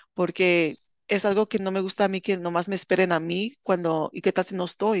notarizar, porque es algo que no me gusta a mí que nomás me esperen a mí y qué tal si no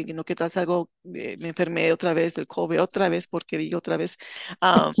estoy, y no qué tal si algo, me enfermé otra vez del COVID, otra vez, porque digo otra vez.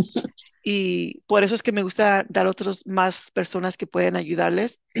 Am, y por eso es que me gusta dar otros más personas que pueden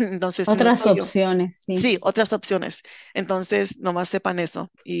ayudarles. Entonces, si no Otras estoy yo, opciones, sí. sí, otras opciones. Entonces, nomás sepan eso.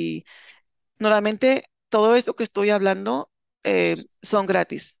 Y nuevamente, todo esto que estoy hablando, son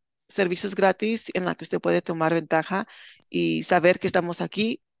gratis, servicios gratis en la que usted puede tomar ventaja y saber que estamos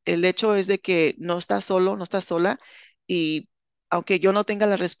aquí. El hecho es de que no está solo, no está sola y aunque yo no tenga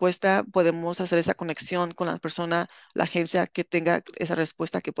la respuesta, podemos hacer esa conexión con la persona, la agencia que tenga esa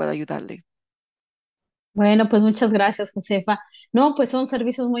respuesta que pueda ayudarle. Bueno, pues muchas gracias, Josefa. No, pues son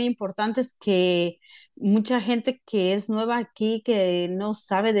servicios muy importantes que mucha gente que es nueva aquí, que no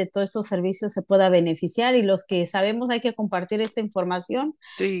sabe de todos estos servicios, se pueda beneficiar y los que sabemos hay que compartir esta información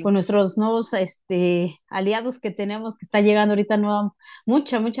Sí, con nuestros nuevos aliados que tenemos, que está llegando ahorita nueva,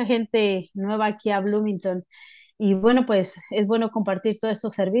 mucha gente nueva aquí a Bloomington. Y bueno, pues es bueno compartir todos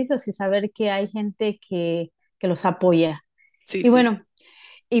estos servicios y saber que hay gente que los apoya. sí, Y sí. bueno,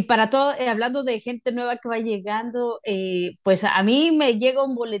 y para todo, hablando de gente nueva que va llegando, pues a mí me llega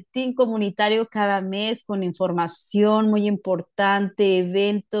un boletín comunitario cada mes con información muy importante,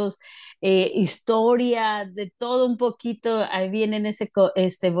 eventos, historia, de todo un poquito. Ahí viene en este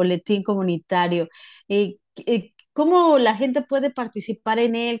boletín comunitario. ¿Cómo la gente puede participar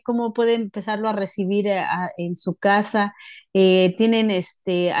en él? ¿Cómo puede empezarlo a recibir en su casa? ¿Tienen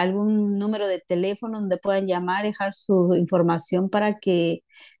algún número de teléfono donde puedan llamar, dejar su información para que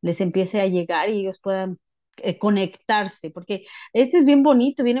les empiece a llegar y ellos puedan conectarse? Porque ese es bien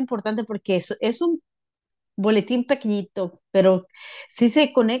bonito, bien importante, porque es un boletín pequeñito, pero sí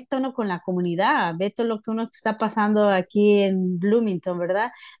se conecta uno con la comunidad, ve todo lo que uno está pasando aquí en Bloomington,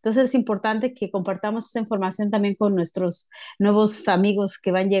 ¿verdad? Entonces es importante que compartamos esa información también con nuestros nuevos amigos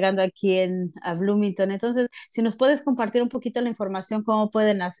que van llegando aquí a Bloomington. Entonces, si nos puedes compartir un poquito la información, ¿cómo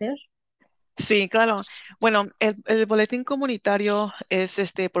pueden hacer? Sí, claro. Bueno, el boletín comunitario es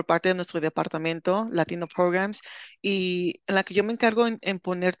por parte de nuestro departamento, Latino Programs, y en la que yo me encargo en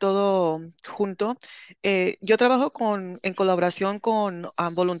poner todo junto. Yo trabajo en colaboración con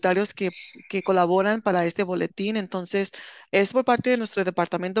voluntarios que colaboran para este boletín, entonces es por parte de nuestro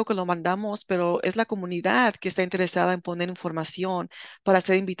departamento que lo mandamos, pero es la comunidad que está interesada en poner información para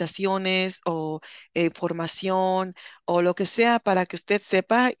hacer invitaciones o formación o lo que sea para que usted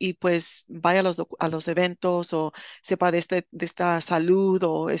sepa y pues vaya a los eventos o sepa de esta salud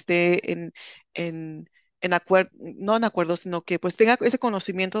o esté en acuerdo, no en acuerdo, sino que pues tenga ese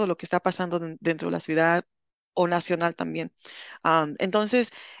conocimiento de lo que está pasando dentro de la ciudad o nacional también.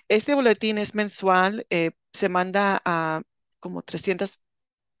 Entonces, este boletín es mensual, se manda a como 300.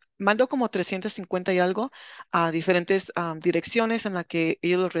 Mando como 350 y algo a diferentes direcciones en las que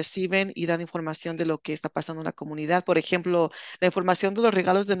ellos lo reciben y dan información de lo que está pasando en la comunidad. Por ejemplo, la información de los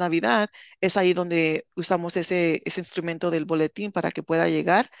regalos de Navidad es ahí donde usamos ese instrumento del boletín para que pueda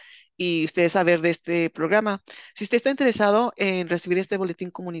llegar y ustedes saber de este programa. Si usted está interesado en recibir este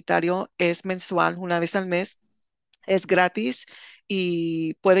boletín comunitario, es mensual, una vez al mes. Es gratis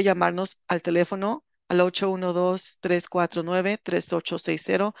y puede llamarnos al teléfono al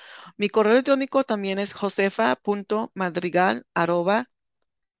 812-349-3860. Mi correo electrónico también es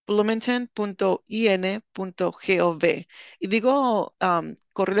josefa.madrigal@bloomington.in.gov. Y digo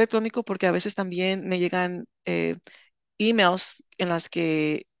correo electrónico porque a veces también me llegan emails en las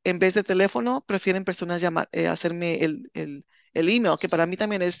que en vez de teléfono prefieren personas hacerme el email, que para mí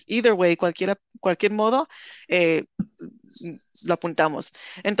también es either way, cualquier modo, eh, lo apuntamos.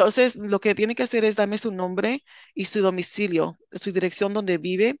 Entonces, lo que tiene que hacer es darme su nombre y su domicilio, su dirección donde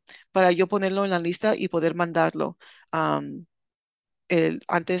vive, para yo ponerlo en la lista y poder mandarlo. Am,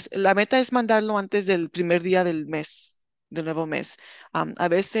 la meta es mandarlo antes del primer día del mes, del nuevo mes. A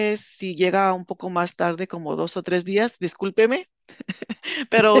veces, si llega un poco más tarde, como 2 o 3 días, discúlpeme,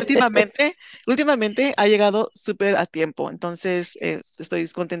 pero últimamente ha llegado súper a tiempo. Entonces, estoy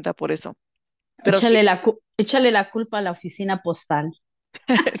contenta por eso. Pero sí, Échale la culpa a la oficina postal.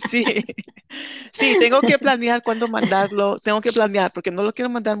 sí, sí, tengo que planear cuándo mandarlo, tengo que planear porque no lo quiero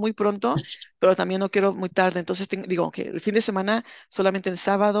mandar muy pronto, pero también no quiero muy tarde. Entonces digo que el fin de semana solamente el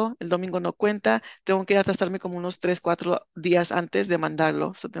sábado, el domingo no cuenta, tengo que atrasarme como unos 3, 4 días antes de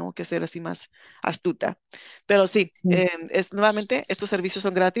mandarlo. So, tengo que ser así más astuta. Pero sí, Sí. nuevamente estos servicios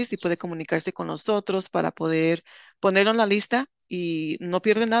son gratis y puede comunicarse con nosotros para poder ponerlo en la lista y no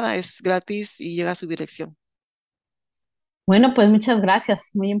pierde nada, es gratis y llega a su dirección. Bueno, pues muchas gracias,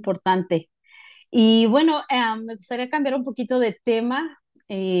 muy importante. Y bueno, me gustaría cambiar un poquito de tema.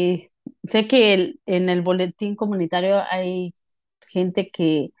 Sé que en el boletín comunitario hay gente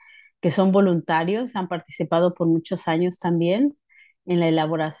que son voluntarios, han participado por muchos años también en la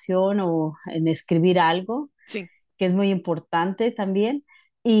elaboración o en escribir algo, Sí. que es muy importante también.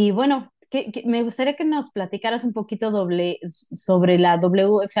 Y bueno, me gustaría que nos platicaras un poquito sobre la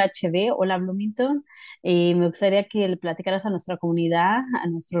WFHB o la Bloomington. Me gustaría que le platicaras a nuestra comunidad, a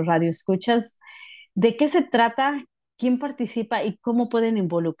nuestros radioescuchas, de qué se trata, quién participa y cómo pueden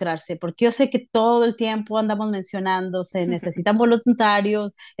involucrarse, porque yo sé que todo el tiempo andamos mencionando, se necesitan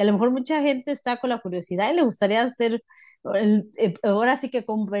voluntarios y a lo mejor mucha gente está con la curiosidad y le gustaría hacer, ahora sí que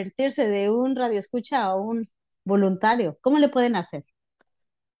convertirse de un radioescucha a un voluntario. ¿Cómo le pueden hacer?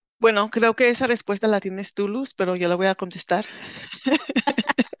 Bueno, creo que esa respuesta la tienes tú, Luz, pero yo la voy a contestar.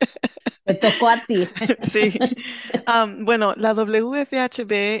 Te tocó a ti. Sí. Bueno, la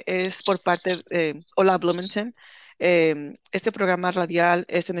WFHB es por parte, hola Bloomington. Este programa radial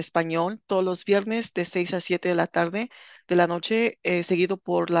es en español todos los viernes de 6 a 7 de la tarde de la noche, seguido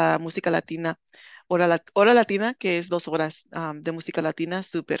por la música latina. Hora latina, que es 2 horas de música latina,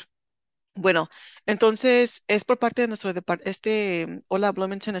 súper. Bueno, entonces es por parte de nuestro departamento, Hola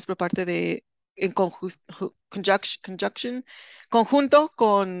Bloomington es por parte de, conjunto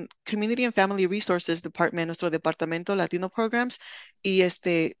con Community and Family Resources Department, nuestro departamento Latino Programs, y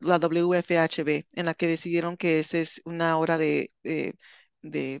la WFHB, en la que decidieron que esa es una hora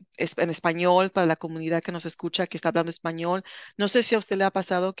en español para la comunidad que nos escucha, que está hablando español. No sé si a usted le ha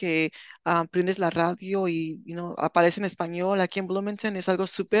pasado que prendes la radio y aparece en español aquí en Bloomington. Es algo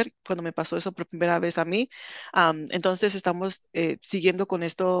súper cuando me pasó eso por primera vez a mí. Entonces estamos siguiendo con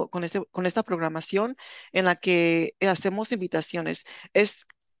esto, con esta programación en la que hacemos invitaciones. Es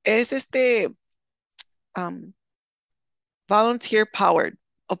um, volunteer powered,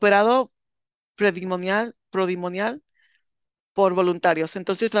 operado predimonial por voluntarios.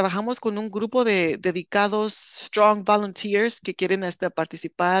 Entonces trabajamos con un grupo de dedicados, strong volunteers que quieren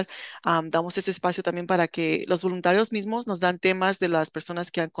participar. Damos ese espacio también para que los voluntarios mismos nos dan temas de las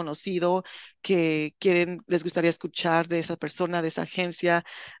personas que han conocido, que les gustaría escuchar de esa persona, de esa agencia,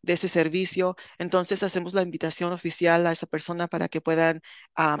 de ese servicio. Entonces hacemos la invitación oficial a esa persona para que puedan,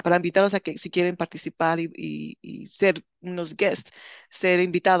 para invitarlos a que si quieren participar y ser unos guests, ser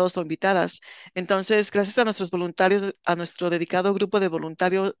invitados o invitadas. Entonces, gracias a nuestros voluntarios, a nuestro dedicado grupo de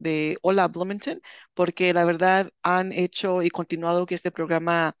voluntarios de Hola Bloomington, porque la verdad han hecho y continuado que este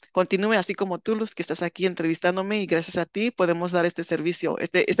programa continúe así como tú, Luz, que estás aquí entrevistándome y gracias a ti podemos dar este servicio,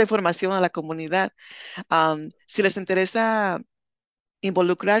 esta información a la comunidad. Si les interesa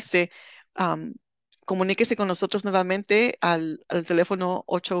involucrarse, am, comuníquese con nosotros nuevamente al teléfono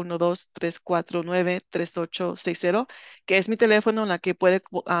 812-349-3860, que es mi teléfono en la que puede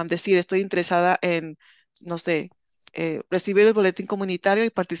decir estoy interesada en, no sé, recibir el boletín comunitario y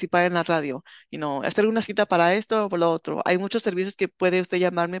participar en la radio, hacer una cita para esto o por lo otro. Hay muchos servicios que puede usted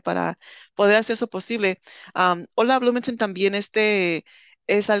llamarme para poder hacer eso posible. Hola, Bloomington, también es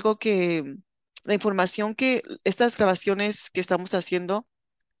algo que la información que estas grabaciones que estamos haciendo,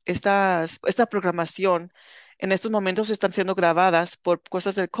 esta programación en estos momentos están siendo grabadas por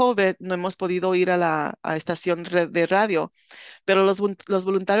cosas del COVID. No hemos podido ir a la estación de radio, pero los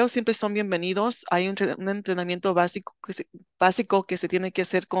voluntarios siempre son bienvenidos. Hay un entrenamiento básico que se tiene que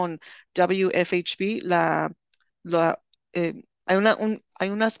hacer con WFHB. Hay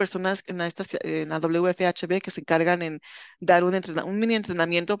unas personas en la WFHB que se encargan en dar un mini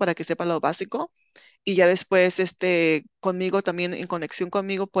entrenamiento para que sepa lo básico y ya después, conmigo también, en conexión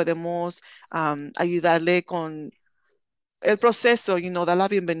conmigo, podemos ayudarle con el proceso, dar la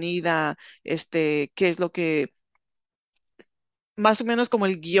bienvenida, qué es lo que, más o menos como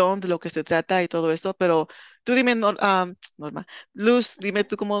el guión de lo que se trata y todo eso, pero tú dime, Norma, Luz, dime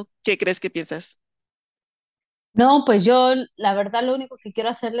tú qué crees que piensas. No, pues yo la verdad lo único que quiero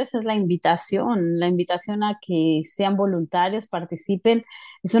hacerles es la invitación a que sean voluntarios, participen.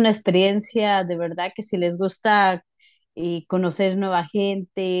 Es una experiencia de verdad que si les gusta conocer nueva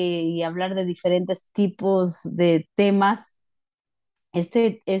gente y hablar de diferentes tipos de temas,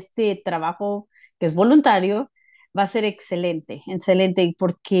 este trabajo que es voluntario va a ser excelente, excelente, y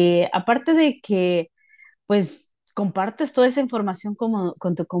porque aparte de que pues compartes toda esa información con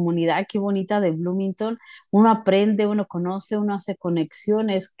tu comunidad, qué bonita de Bloomington. Uno aprende, uno conoce, uno hace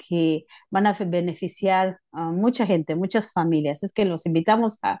conexiones que van a beneficiar a mucha gente, muchas familias. Es que los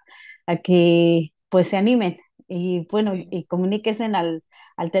invitamos a que pues se animen y bueno, Sí. y comuníquense al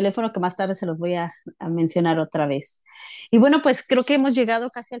teléfono que más tarde se los voy a mencionar otra vez. Y bueno, pues creo que hemos llegado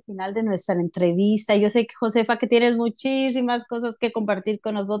casi al final de nuestra entrevista. Yo sé que Josefa, que tienes muchísimas cosas que compartir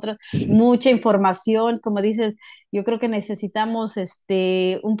con nosotros, mucha información, como dices, yo creo que necesitamos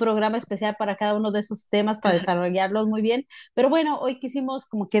un programa especial para cada uno de esos temas para desarrollarlos muy bien, pero bueno, hoy quisimos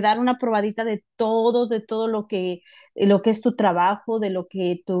como que dar una probadita de todo lo que es tu trabajo, de lo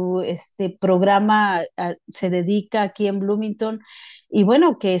que tu programa se dedica aquí en Bloomington, y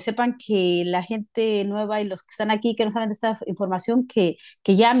bueno, que sepan que la gente nueva y los que están aquí que no saben de esta información, que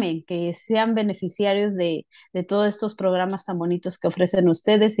llamen, que sean beneficiarios de todos estos programas tan bonitos que ofrecen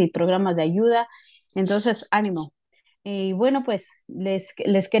ustedes y programas de ayuda. Entonces, ánimo. Y bueno, pues les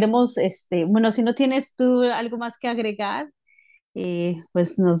queremos, bueno, si no tienes tú algo más que agregar. Y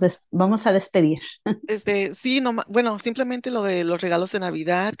pues vamos a despedir. Sí, no, bueno, simplemente lo de los regalos de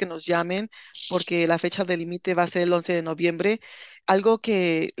Navidad, que nos llamen, porque la fecha de límite va a ser el 11 de noviembre. Algo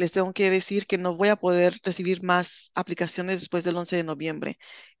que les tengo que decir, que no voy a poder recibir más aplicaciones después del 11 de noviembre.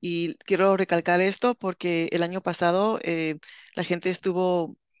 Y quiero recalcar esto porque el año pasado la gente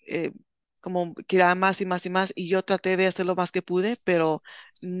estuvo como que era más y más y más, y yo traté de hacer lo más que pude, pero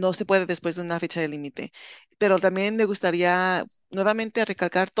no se puede después de una fecha de límite. Pero también me gustaría nuevamente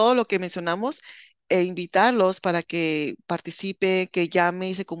recalcar todo lo que mencionamos e invitarlos para que participe, que llame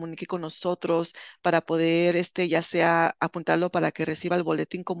y se comunique con nosotros para poder, ya sea apuntarlo para que reciba el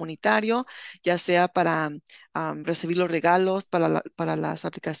boletín comunitario, ya sea para recibir los regalos, para la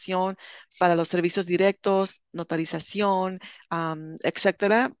aplicación, para los servicios directos, notarización,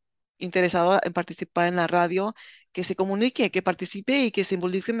 etcétera. Interesado en participar en la radio, que se comunique, que participe y que se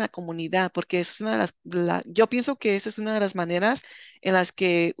involucre en la comunidad, porque es una de yo pienso que esa es una de las maneras en las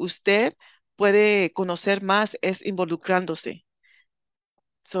que usted puede conocer más, es involucrándose.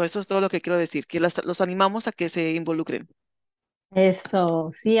 Eso es todo lo que quiero decir, que los animamos a que se involucren. Eso,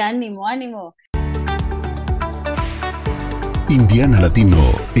 sí, ánimo, ánimo. Indiana Latino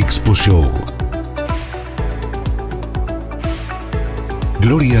Expo Show.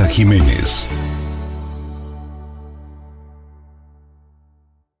 Gloria Jiménez.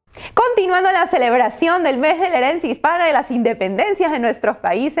 Continuando la celebración del mes de la herencia hispana y las independencias de nuestros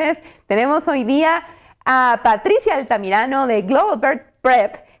países, tenemos hoy día a Patricia Altamirano de Global Birth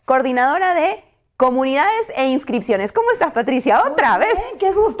Prep, coordinadora de comunidades e inscripciones. ¿Cómo estás, Patricia? ¿Otra vez? Bien,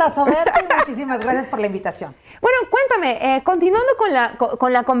 qué gustazo verte y muchísimas gracias por la invitación. Bueno, cuéntame, continuando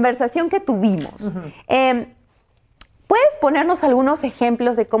con la conversación que tuvimos, ¿puedes ponernos algunos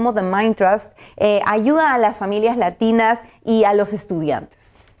ejemplos de cómo The Mind Trust ayuda a las familias latinas y a los estudiantes?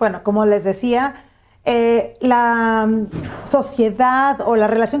 Bueno, como les decía, la sociedad o la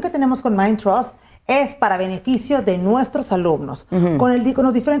relación que tenemos con Mind Trust es para beneficio de nuestros alumnos, con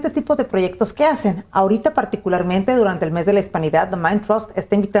los diferentes tipos de proyectos que hacen. Ahorita, particularmente durante el mes de la Hispanidad, The Mind Trust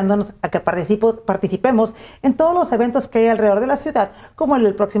está invitándonos a que participemos en todos los eventos que hay alrededor de la ciudad, como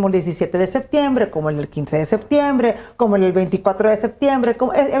el próximo 17 de septiembre, como el 15 de septiembre, como el 24 de septiembre,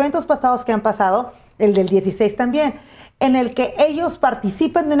 como eventos pasados que han pasado, el del 16 también, en el que ellos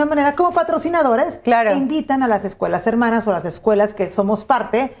participan de una manera como patrocinadores, claro, e invitan a las escuelas hermanas o las escuelas que somos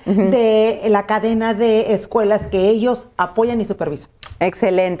parte de la cadena de escuelas que ellos apoyan y supervisan.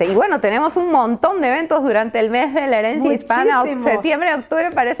 Excelente. Y bueno, tenemos un montón de eventos durante el mes de la herencia hispana, septiembre, octubre,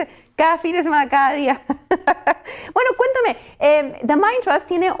 parece, cada fin de semana, cada día. Bueno, cuéntame, The Mind Trust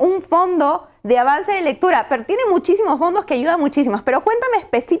tiene un fondo de avance de lectura, pero tiene muchísimos fondos que ayudan muchísimos, pero cuéntame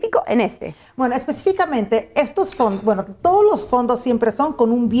específico en este. Bueno, específicamente estos fondos, bueno, todos los fondos siempre son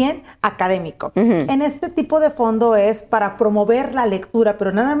con un bien académico. En este tipo de fondo es para promover la lectura,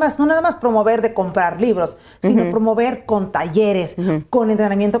 pero no nada más promover de comprar libros, sino promover con talleres, con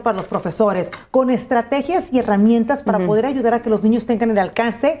entrenamiento para los profesores, con estrategias y herramientas para poder ayudar a que los niños tengan el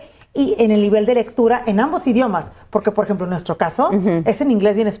alcance y en el nivel de lectura en ambos idiomas, porque por ejemplo en nuestro caso es en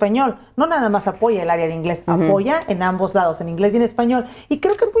inglés y en español, no nada más apoya el área de inglés, apoya en ambos lados, en inglés y en español, y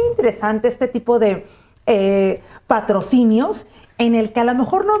creo que es muy interesante este tipo de patrocinios en el que a lo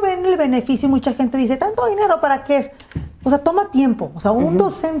mejor no ven el beneficio y mucha gente dice, ¿tanto dinero para qué es? O sea, toma tiempo, o sea, un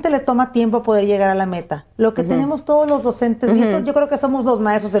docente le toma tiempo poder llegar a la meta, lo que tenemos todos los docentes, y eso yo creo que somos los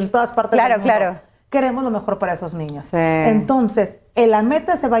maestros en todas partes del mundo. Claro. Queremos lo mejor para esos niños. Sí. Entonces, en la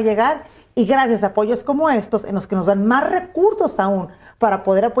meta se va a llegar y gracias a apoyos como estos, en los que nos dan más recursos aún para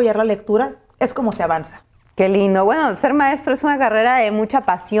poder apoyar la lectura, es como se avanza. Qué lindo. Bueno, ser maestro es una carrera de mucha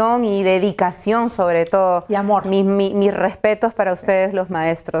pasión y dedicación, sobre todo. Y amor. Mis respetos para ustedes, los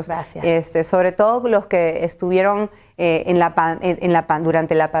maestros. Gracias. Sobre todo los que estuvieron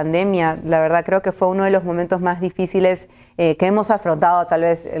durante la pandemia. La verdad, creo que fue uno de los momentos más difíciles que hemos afrontado, tal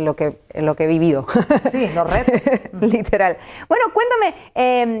vez, en lo que he vivido. Sí, los retos. Literal. Bueno, cuéntame,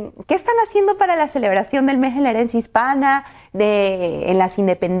 ¿qué están haciendo para la celebración del mes de la herencia hispana, en las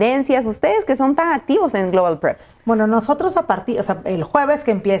independencias, ustedes que son tan activos en Global Prep? Bueno, nosotros el jueves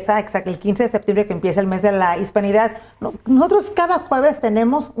que empieza, el 15 de septiembre que empieza el mes de la hispanidad, nosotros cada jueves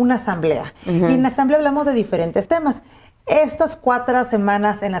tenemos una asamblea. Y en la asamblea hablamos de diferentes temas. Estas 4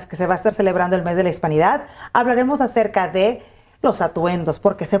 semanas en las que se va a estar celebrando el mes de la hispanidad, hablaremos acerca de los atuendos,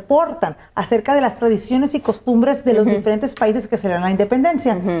 porque se portan, acerca de las tradiciones y costumbres de los diferentes países que celebran la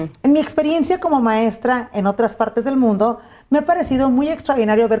independencia. En mi experiencia como maestra en otras partes del mundo, me ha parecido muy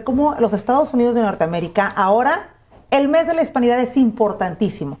extraordinario ver cómo los Estados Unidos de Norteamérica ahora el mes de la hispanidad es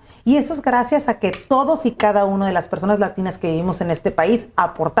importantísimo y eso es gracias a que todos y cada una de las personas latinas que vivimos en este país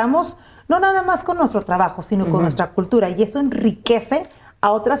aportamos no nada más con nuestro trabajo, sino con nuestra cultura y eso enriquece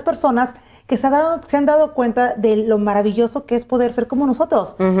a otras personas que se han dado cuenta de lo maravilloso que es poder ser como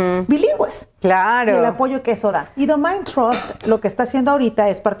nosotros, bilingües. Claro. Y el apoyo que eso da. Y The Mind Trust lo que está haciendo ahorita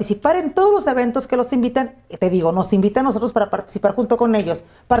es participar en todos los eventos que los invitan. Te digo, nos invitan a nosotros para participar junto con ellos.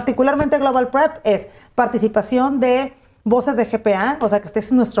 Particularmente Global Prep es participación de voces de GPA, o sea que este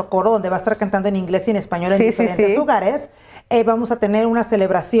es nuestro coro donde va a estar cantando en inglés y en español en diferentes lugares. Vamos a tener una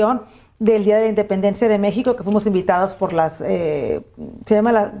celebración del Día de la Independencia de México, que fuimos invitados por se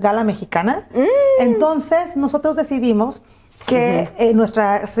llama la Gala Mexicana. Entonces, nosotros decidimos que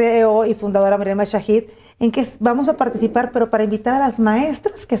nuestra CEO y fundadora Mariama Shahid, en que vamos a participar, pero para invitar a las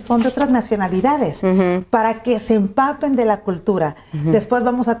maestras que son de otras nacionalidades, para que se empapen de la cultura. Después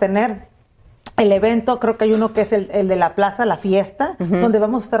vamos a tener el evento, creo que hay uno que es el de la plaza, la fiesta, donde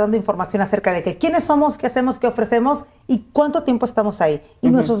vamos a estar dando información acerca de quiénes somos, qué hacemos, qué ofrecemos y cuánto tiempo estamos ahí. Y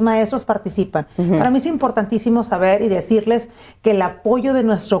nuestros maestros participan. Para mí es importantísimo saber y decirles que el apoyo de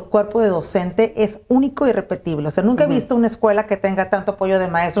nuestro cuerpo de docente es único y irrepetible. O sea, nunca he visto una escuela que tenga tanto apoyo de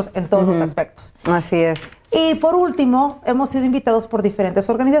maestros en todos los aspectos. Así es. Y por último, hemos sido invitados por diferentes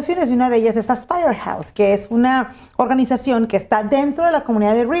organizaciones y una de ellas es Aspire House, que es una organización que está dentro de la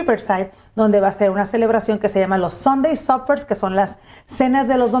comunidad de Riverside, donde va a ser una celebración que se llama los Sunday Suppers, que son las cenas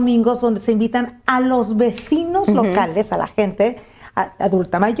de los domingos, donde se invitan a los vecinos locales, a la gente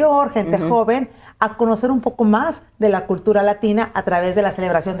adulta mayor, gente joven, a conocer un poco más de la cultura latina a través de la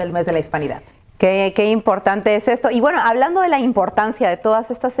celebración del mes de la hispanidad. Qué importante es esto. Y bueno, hablando de la importancia de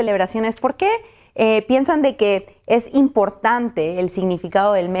todas estas celebraciones, ¿por qué piensan de que es importante el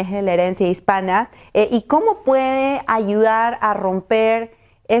significado del mes de la herencia hispana y cómo puede ayudar a romper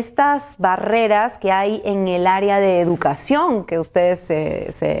estas barreras que hay en el área de educación que ustedes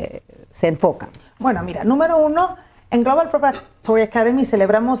se enfocan? Bueno, mira, número uno, en Global Preparatory Academy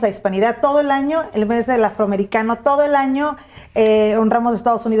celebramos la hispanidad todo el año, el mes del afroamericano todo el año, honramos a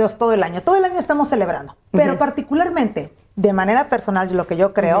Estados Unidos todo el año estamos celebrando. Pero particularmente, de manera personal, lo que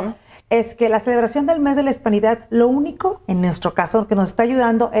yo creo es que la celebración del mes de la hispanidad, lo único, en nuestro caso, que nos está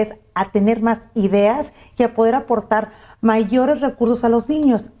ayudando es a tener más ideas y a poder aportar mayores recursos a los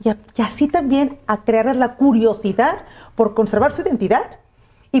niños y así también a crearles la curiosidad por conservar su identidad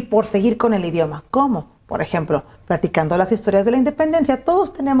y por seguir con el idioma. ¿Cómo? Por ejemplo, platicando las historias de la independencia.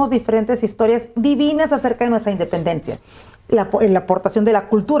 Todos tenemos diferentes historias divinas acerca de nuestra independencia. La aportación de la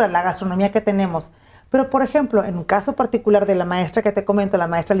cultura, la gastronomía que tenemos. Pero, por ejemplo, en un caso particular de la maestra que te comento, la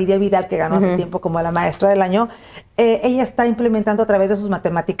maestra Lidia Vidal, que ganó hace tiempo como la maestra del año, ella está implementando a través de sus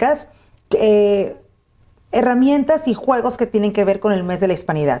matemáticas herramientas y juegos que tienen que ver con el mes de la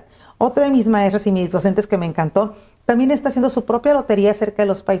hispanidad. Otra de mis maestras y mis docentes que me encantó, también está haciendo su propia lotería acerca de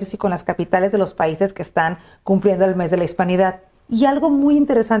los países y con las capitales de los países que están cumpliendo el mes de la hispanidad. Y algo muy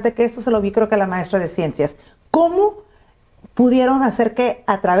interesante, que esto se lo vi creo que a la maestra de ciencias, ¿cómo pudieron hacer que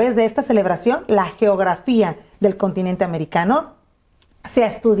a través de esta celebración la geografía del continente americano sea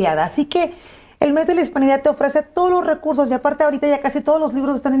estudiada? Así que el mes de la hispanidad te ofrece todos los recursos y aparte ahorita ya casi todos los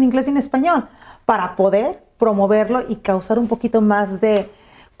libros están en inglés y en español para poder promoverlo y causar un poquito más de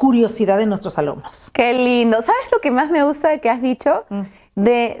curiosidad en nuestros alumnos. Qué lindo. ¿Sabes lo que más me gusta de que has dicho?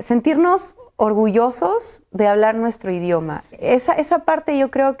 De sentirnos orgullosos de hablar nuestro idioma. Sí. Esa parte yo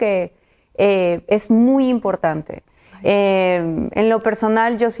creo que es muy importante. En lo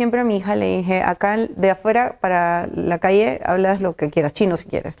personal, yo siempre a mi hija le dije, acá de afuera para la calle hablas lo que quieras, chino si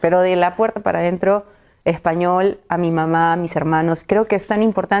quieres, pero de la puerta para adentro, español, a mi mamá, a mis hermanos. Creo que es tan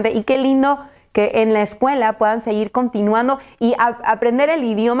importante y qué lindo que en la escuela puedan seguir continuando y aprender el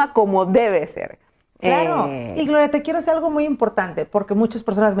idioma como debe ser. Claro, y Gloria, te quiero decir algo muy importante, porque muchas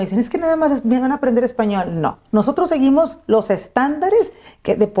personas me dicen, es que nada más me van a aprender español. No, nosotros seguimos los estándares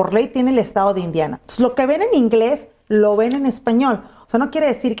que de por ley tiene el estado de Indiana. Entonces, lo que ven en inglés, lo ven en español. O sea, no quiere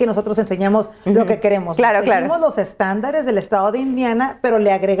decir que nosotros enseñamos lo que queremos. Claro, seguimos los estándares del estado de Indiana, pero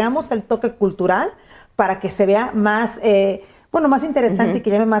le agregamos el toque cultural para que se vea más, más interesante y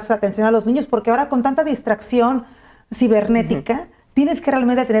que llame más atención a los niños, porque ahora con tanta distracción cibernética, tienes que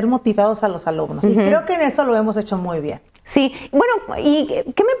realmente tener motivados a los alumnos. Y creo que en eso lo hemos hecho muy bien. Sí. Bueno, ¿y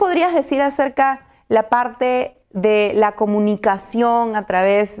qué me podrías decir acerca la parte de la comunicación a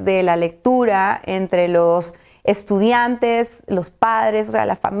través de la lectura entre los estudiantes, los padres, o sea,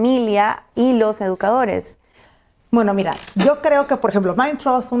 la familia y los educadores? Bueno, mira, yo creo que, por ejemplo, Mind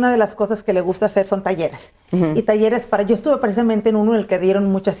Trust, una de las cosas que le gusta hacer son talleres. Y talleres yo estuve precisamente en uno en el que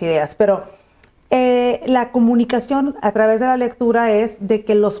dieron muchas ideas, pero la comunicación a través de la lectura es de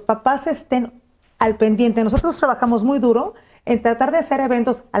que los papás estén al pendiente. Nosotros trabajamos muy duro en tratar de hacer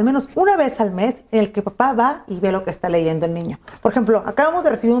eventos al menos una vez al mes en el que papá va y ve lo que está leyendo el niño. Por ejemplo, acabamos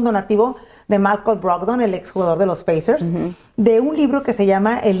de recibir un donativo de Malcolm Brogdon, el exjugador de los Pacers, de un libro que se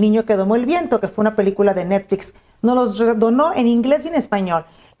llama El niño que domó el viento, que fue una película de Netflix. Nos los donó en inglés y en español,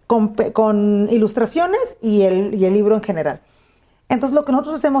 con ilustraciones y el libro en general. Entonces lo que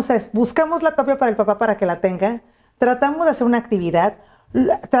nosotros hacemos es, buscamos la copia para el papá para que la tenga, tratamos de hacer una actividad,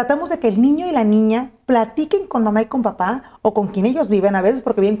 tratamos de que el niño y la niña platiquen con mamá y con papá, o con quien ellos viven, a veces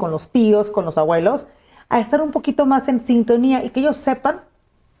porque viven con los tíos, con los abuelos, a estar un poquito más en sintonía y que ellos sepan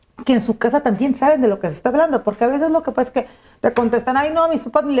que en su casa también saben de lo que se está hablando, porque a veces lo que pasa es que te contestan, ay no, a mis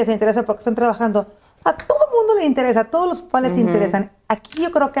papás ni les interesa porque están trabajando. A todo el mundo le interesa, a todos los papás les interesan. Aquí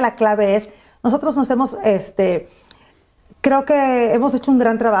yo creo que la clave es, nosotros nos hemos, creo que hemos hecho un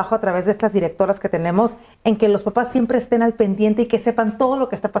gran trabajo a través de estas directoras que tenemos en que los papás siempre estén al pendiente y que sepan todo lo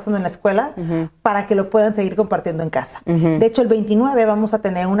que está pasando en la escuela para que lo puedan seguir compartiendo en casa. De hecho, el 29 vamos a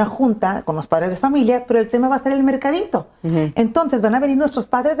tener una junta con los padres de familia, pero el tema va a ser el mercadito. Entonces van a venir nuestros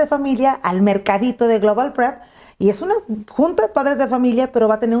padres de familia al mercadito de Global Prep y es una junta de padres de familia, pero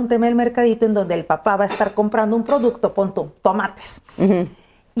va a tener un tema del mercadito en donde el papá va a estar comprando un producto, pon tú, tomates.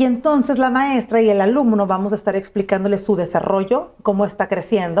 Y entonces la maestra y el alumno vamos a estar explicándole su desarrollo, cómo está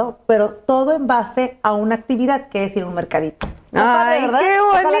creciendo, pero todo en base a una actividad que es ir a un mercadito. ¡Ay, ¿verdad? qué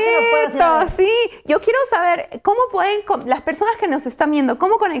Ojalá que nos puedas bonito! Sí, yo quiero saber cómo pueden, las personas que nos están viendo,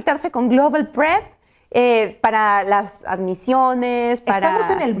 cómo conectarse con Global Prep para las admisiones. Estamos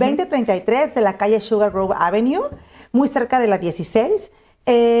en el 2033 de la calle Sugar Grove Avenue, muy cerca de la 16.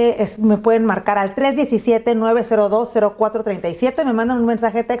 Me pueden marcar al 317-902-0437, me mandan un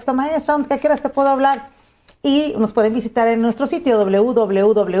mensaje de texto, maestra, ¿a qué horas te puedo hablar? Y nos pueden visitar en nuestro sitio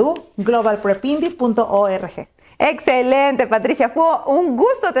www.globalprepindy.org. Excelente, Patricia. Fue un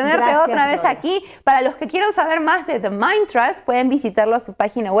gusto tenerte otra vez Gloria. aquí. Para los que quieran saber más de The Mind Trust, pueden visitarlo a su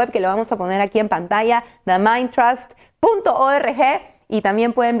página web, que lo vamos a poner aquí en pantalla, themindtrust.org. Y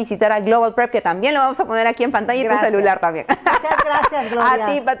también pueden visitar a Global Prep, que también lo vamos a poner aquí en pantalla y tu celular también. Muchas gracias, Gloria.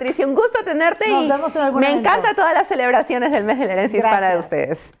 A ti, Patricia, un gusto tenerte. Nos vemos en algún evento. Me encanta todas las celebraciones del mes de la herencia hispana de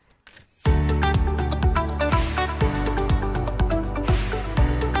ustedes.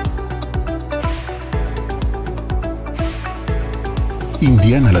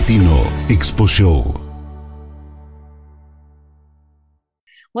 Indiana Latino Expo Show.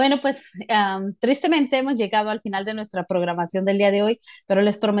 Bueno, pues tristemente hemos llegado al final de nuestra programación del día de hoy, pero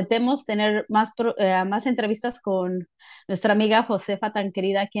les prometemos tener más entrevistas con nuestra amiga Josefa, tan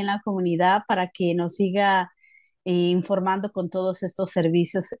querida aquí en la comunidad, para que nos siga informando con todos estos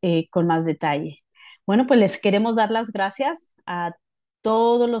servicios con más detalle. Bueno, pues les queremos dar las gracias a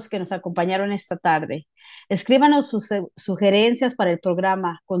todos los que nos acompañaron esta tarde. Escríbanos sus sugerencias para el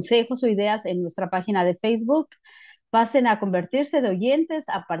programa, consejos o ideas en nuestra página de Facebook. Pasen a convertirse de oyentes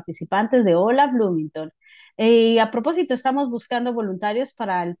a participantes de Hola Bloomington. Y a propósito, estamos buscando voluntarios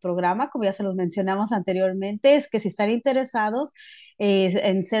para el programa, como ya se los mencionamos anteriormente. Es que si están interesados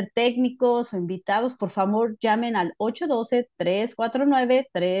en ser técnicos o invitados, por favor llamen al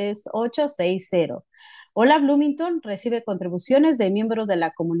 812-349-3860. Hola Bloomington recibe contribuciones de miembros de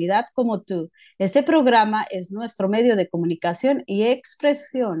la comunidad como tú. Este programa es nuestro medio de comunicación y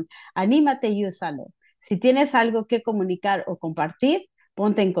expresión. Anímate y úsalo. Si tienes algo que comunicar o compartir,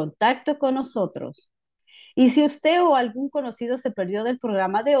 ponte en contacto con nosotros. Y si usted o algún conocido se perdió del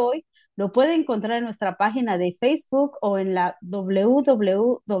programa de hoy, lo puede encontrar en nuestra página de Facebook o en la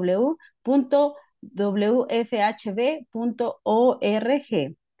www.wfhb.org.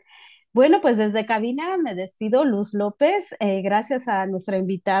 Bueno, pues desde cabina me despido, Luz López, gracias a nuestra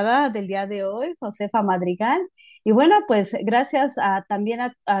invitada del día de hoy, Josefa Madrigal, y bueno, pues gracias también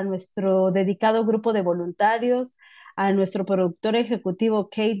a nuestro dedicado grupo de voluntarios, a nuestro productor ejecutivo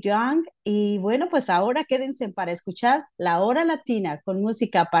Kate Young, y bueno, pues ahora quédense para escuchar La Hora Latina con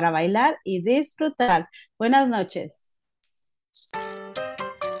música para bailar y disfrutar. Buenas noches.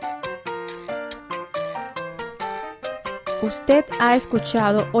 Usted ha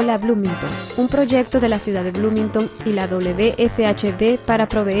escuchado Hola Bloomington, un proyecto de la ciudad de Bloomington y la WFHB para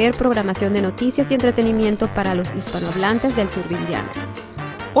proveer programación de noticias y entretenimiento para los hispanohablantes del sur de Indiana.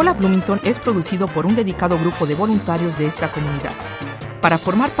 Hola Bloomington es producido por un dedicado grupo de voluntarios de esta comunidad. Para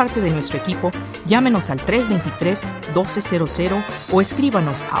formar parte de nuestro equipo, llámenos al 323-1200 o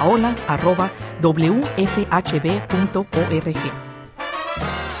escríbanos a hola@wfhb.org.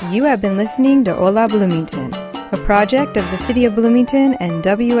 You have been listening to Hola Bloomington, a project of the City of Bloomington and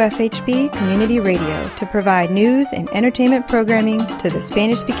WFHB Community Radio to provide news and entertainment programming to the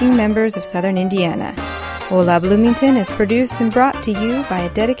Spanish-speaking members of Southern Indiana. Hola Bloomington is produced and brought to you by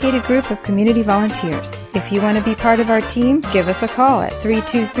a dedicated group of community volunteers. If you want to be part of our team, give us a call at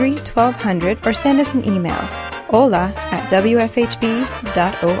 323-1200 or send us an email,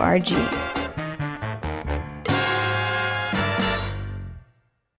 hola@wfhb.org.